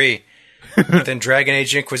Effect 3. But then Dragon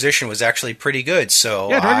Age Inquisition was actually pretty good, so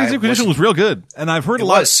yeah, Dragon Age Inquisition was real good. And I've heard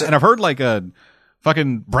and I've heard like a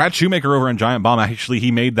fucking Brad Shoemaker over on Giant Bomb, actually,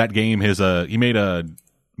 he made that game he made a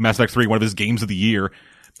Mass Effect 3 one of his games of the year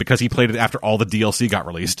because he played it after all the DLC got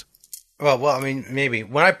released. Well, I mean, maybe.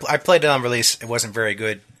 When I played it on release, it wasn't very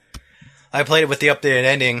good. I played it with the updated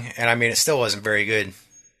ending, and I mean, it still wasn't very good.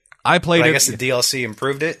 I guess the DLC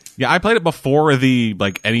improved it. Yeah, I played it before any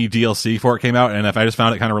DLC for it came out, and I just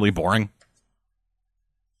found it kind of really boring.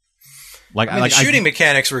 The shooting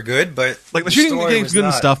mechanics were good, but like the shooting mechanics was good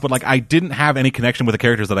and stuff, but like I didn't have any connection with the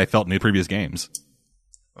characters that I felt in the previous games.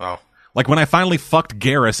 Oh. Like when I finally fucked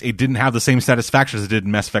Garrus, it didn't have the same satisfaction as it did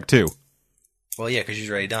in Mass Effect 2. Well, yeah, because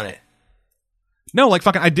you'd already done it. No, like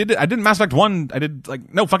fucking, I did in Mass Effect 1. I did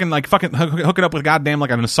like no fucking hook it up with goddamn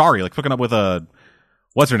like an Asari, like hooking up with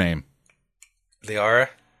what's her name? Liara,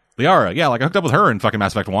 yeah, like I hooked up with her in fucking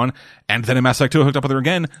Mass Effect 1, and then in Mass Effect 2 I hooked up with her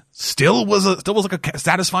again. Still was like a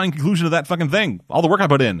satisfying conclusion to that fucking thing. All the work I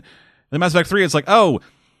put in. In Mass Effect 3, it's like, oh,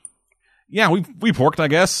 yeah, we porked, I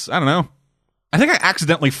guess. I don't know. I think I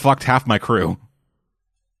accidentally fucked half my crew.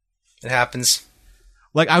 It happens.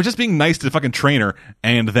 Like, I was just being nice to the fucking trainer,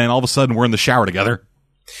 and then all of a sudden we're in the shower together.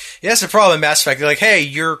 Yeah, that's the problem in Mass Effect. They're like, hey,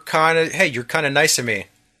 you're kind of nice to me.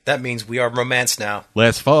 That means we are romance now.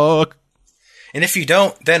 Let's fuck. And if you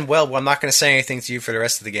don't, then, well, I'm not going to say anything to you for the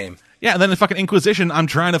rest of the game. Yeah, and then in fucking Inquisition, I'm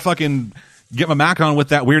trying to fucking get my Mac on with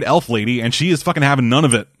that weird elf lady, and she is fucking having none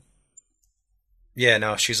of it. Yeah,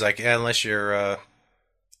 no, she's like, yeah, unless you're,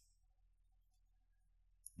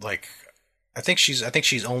 like, I think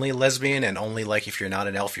she's only lesbian and only like if you're not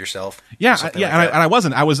an elf yourself. Yeah, yeah, and I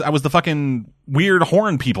wasn't. I was the fucking weird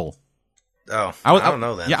horn people. Oh, I don't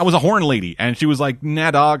know then. Yeah, I was a horn lady, and she was like,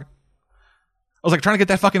 nah, dog. I was like trying to get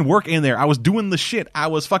that fucking work in there. I was doing the shit. I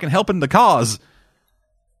was fucking helping the cause.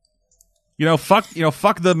 Fuck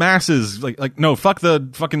the masses. Like no, fuck the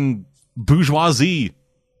fucking bourgeoisie.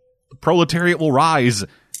 The proletariat will rise.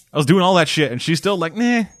 I was doing all that shit, and she's still like,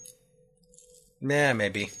 nah. Yeah,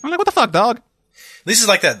 maybe. I'm like, what the fuck, dog? Lisa's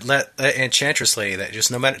like that enchantress lady that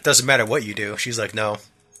just doesn't matter what you do. She's like, no.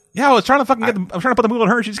 Yeah, I was trying to fucking I'm trying to put the move on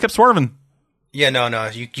her, and she just kept swerving. Yeah, no,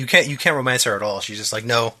 you can't romance her at all. She's just like,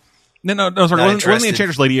 no. No, sorry, it wasn't the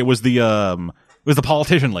enchantress lady. It was the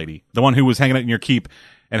politician lady, the one who was hanging out in your keep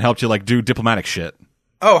and helped you like do diplomatic shit.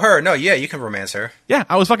 Oh, her? No, yeah, you can romance her. Yeah,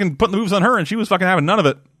 I was fucking putting the moves on her, and she was fucking having none of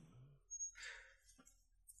it.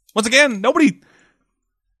 Once again, nobody.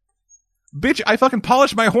 Bitch, I fucking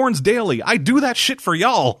polish my horns daily. I do that shit for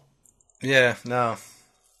y'all. Yeah, no.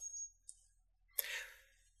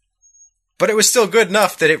 But it was still good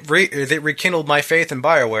enough that it rekindled my faith in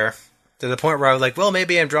BioWare to the point where I was like, well,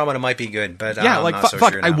 maybe Andromeda might be good, but yeah, I'm like not so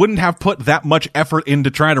fuck, sure I now. wouldn't have put that much effort into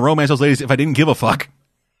trying to romance those ladies if I didn't give a fuck.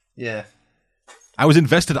 Yeah. I was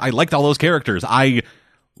invested. I liked all those characters. I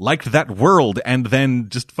liked that world, and then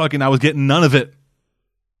just fucking I was getting none of it.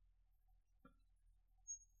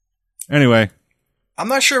 Anyway. I'm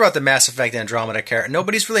not sure about the Mass Effect Andromeda character.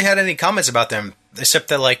 Nobody's really had any comments about them, except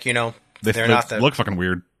that, like, you know, They not the... look fucking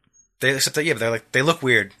weird. Except that, yeah, but they're like, they look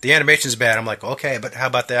weird. The animation's bad. I'm like, okay, but how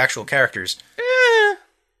about the actual characters?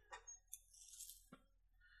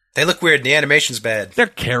 They look weird and the animation's bad. They're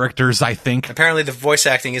characters, I think. Apparently the voice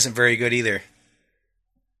acting isn't very good either.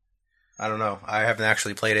 I don't know. I haven't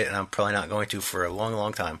actually played it, and I'm probably not going to for a long,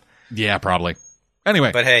 long time. Yeah, probably.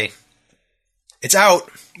 Anyway. But hey, it's out,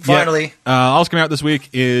 finally. Yeah. Also coming out this week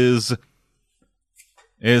is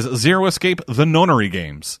Zero Escape: The Nonary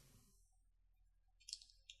Games.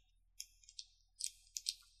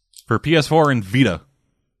 For PS4 and Vita.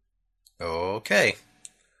 Okay.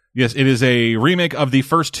 Yes, it is a remake of the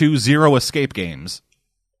first two Zero Escape games.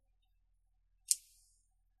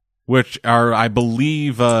 Which are, I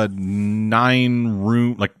believe, 9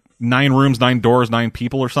 rooms, 9 doors, 9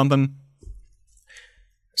 people or something.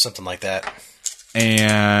 Something like that.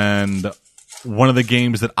 And one of the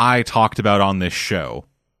games that I talked about on this show.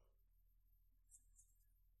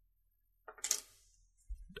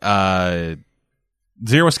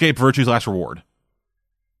 Zero Escape: Virtue's Last Reward.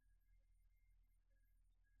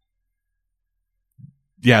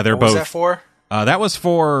 Yeah, they're both. What was that for? That was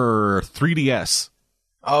for 3DS.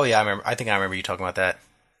 Oh yeah, I remember. I think I remember you talking about that.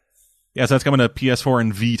 Yeah, so that's coming to PS4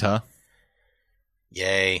 and Vita.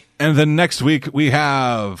 Yay. And then next week we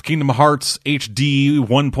have Kingdom Hearts HD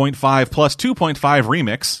 1.5 plus 2.5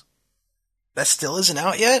 Remix. That still isn't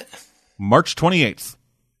out yet? March 28th.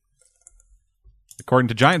 According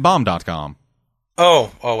to GiantBomb.com.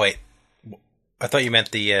 Oh, wait. I thought you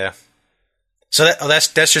meant the... So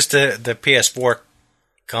that's just the PS4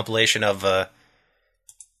 compilation of...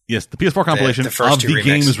 Yes, the PS4 compilation the first of two the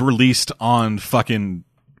remakes. games released on fucking...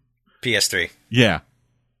 PS3. Yeah.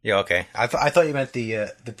 Yeah, okay. I thought you meant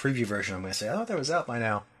the preview version. I'm going to say, I thought that was out by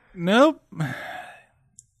now. Nope.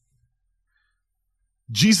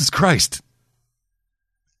 Jesus Christ.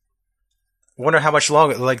 Wonder how much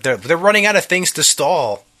longer. Like they're running out of things to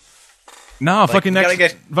stall. No, Like, fucking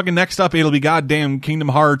next up, it'll be goddamn Kingdom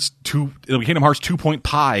Hearts 2. It'll be Kingdom Hearts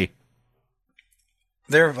 2.pi.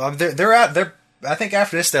 They're out. I think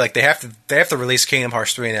after this, they have to release Kingdom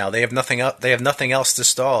Hearts 3 now. They have nothing up. They have nothing else to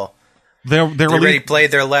stall. They already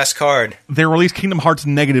played their last card. They released Kingdom Hearts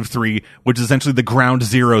 -3, which is essentially the ground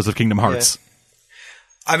zeros of Kingdom Hearts.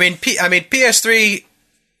 Yeah. I mean, PS3,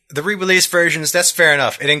 the re-release versions. That's fair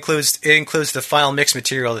enough. It includes the final mix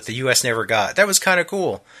material that the US never got. That was kind of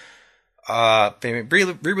cool.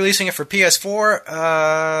 Re-releasing it for PS4.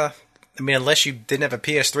 I mean, unless you didn't have a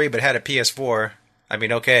PS3 but had a PS4. I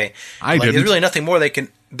mean, okay. Didn't. There's really nothing more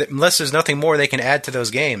unless there's nothing more they can add to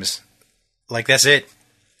those games. Like, that's it.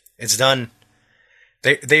 It's done.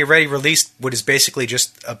 They already released what is basically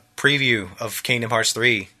just a preview of Kingdom Hearts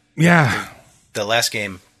 3. Yeah. The last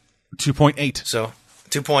game. 2.8. So,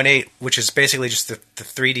 2.8, which is basically just the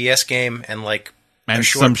 3DS game and and a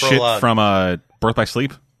short some prologue. shit from Birth by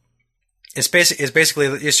Sleep. It's basically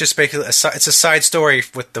a side story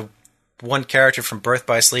with the one character from Birth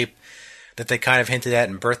by Sleep that they kind of hinted at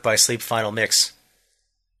in Birth by Sleep Final Mix,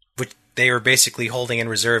 which they were basically holding in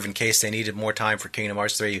reserve in case they needed more time for Kingdom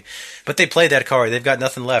Hearts 3. But they played that card. They've got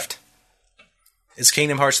nothing left. It's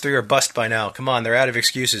Kingdom Hearts 3 or bust by now. Come on, they're out of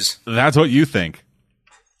excuses. That's what you think.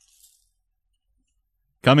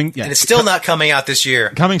 And it's still not coming out this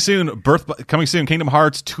year. Coming soon, Kingdom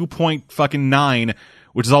Hearts 2.9,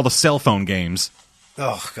 which is all the cell phone games.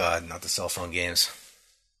 Oh god, not the cell phone games.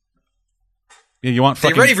 Yeah, you want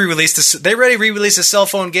fucking... They already re-released a cell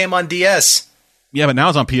phone game on DS. Yeah, but now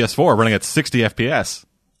it's on PS4, running at 60 FPS.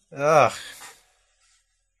 Ugh.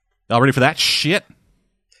 Y'all ready for that shit?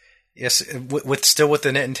 Yes, with the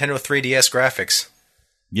Nintendo 3DS graphics.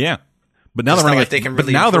 Yeah. But now It's they're not running like they can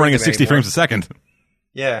really they're improve running at them 60 anymore. frames a second.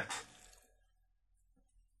 Yeah.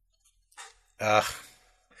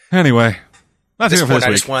 Anyway, that's At this it for point, this I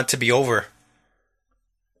week. just want it to be over.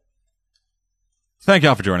 Thank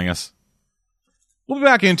y'all for joining us. We'll be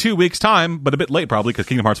back in 2 weeks' time, but a bit late probably because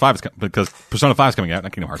because Persona 5 is coming out,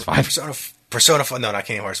 not Kingdom Hearts 5. Persona 5, no, not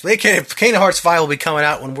Kingdom Hearts. Kingdom Hearts 5 will be coming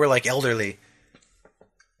out when we're like elderly.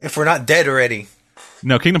 If we're not dead already.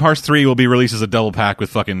 No, Kingdom Hearts 3 will be released as a double pack with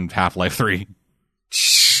fucking Half-Life 3.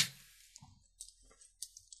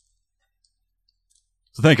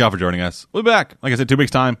 So thank y'all for joining us. We'll be back, like I said, 2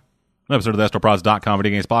 weeks' time. An episode of the AstroProds.com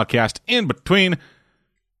Video Games Podcast. In between,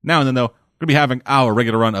 now and then, though, we're going to be having our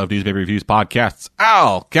regular run of News Baby Reviews podcasts.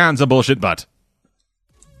 All kinds of bullshit, but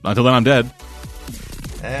until then, I'm dead.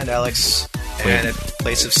 And Alex. And a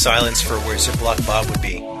place of silence for where Ziploc Bob would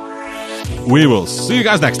be. We will see you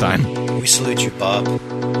guys next time. We salute you, Bob.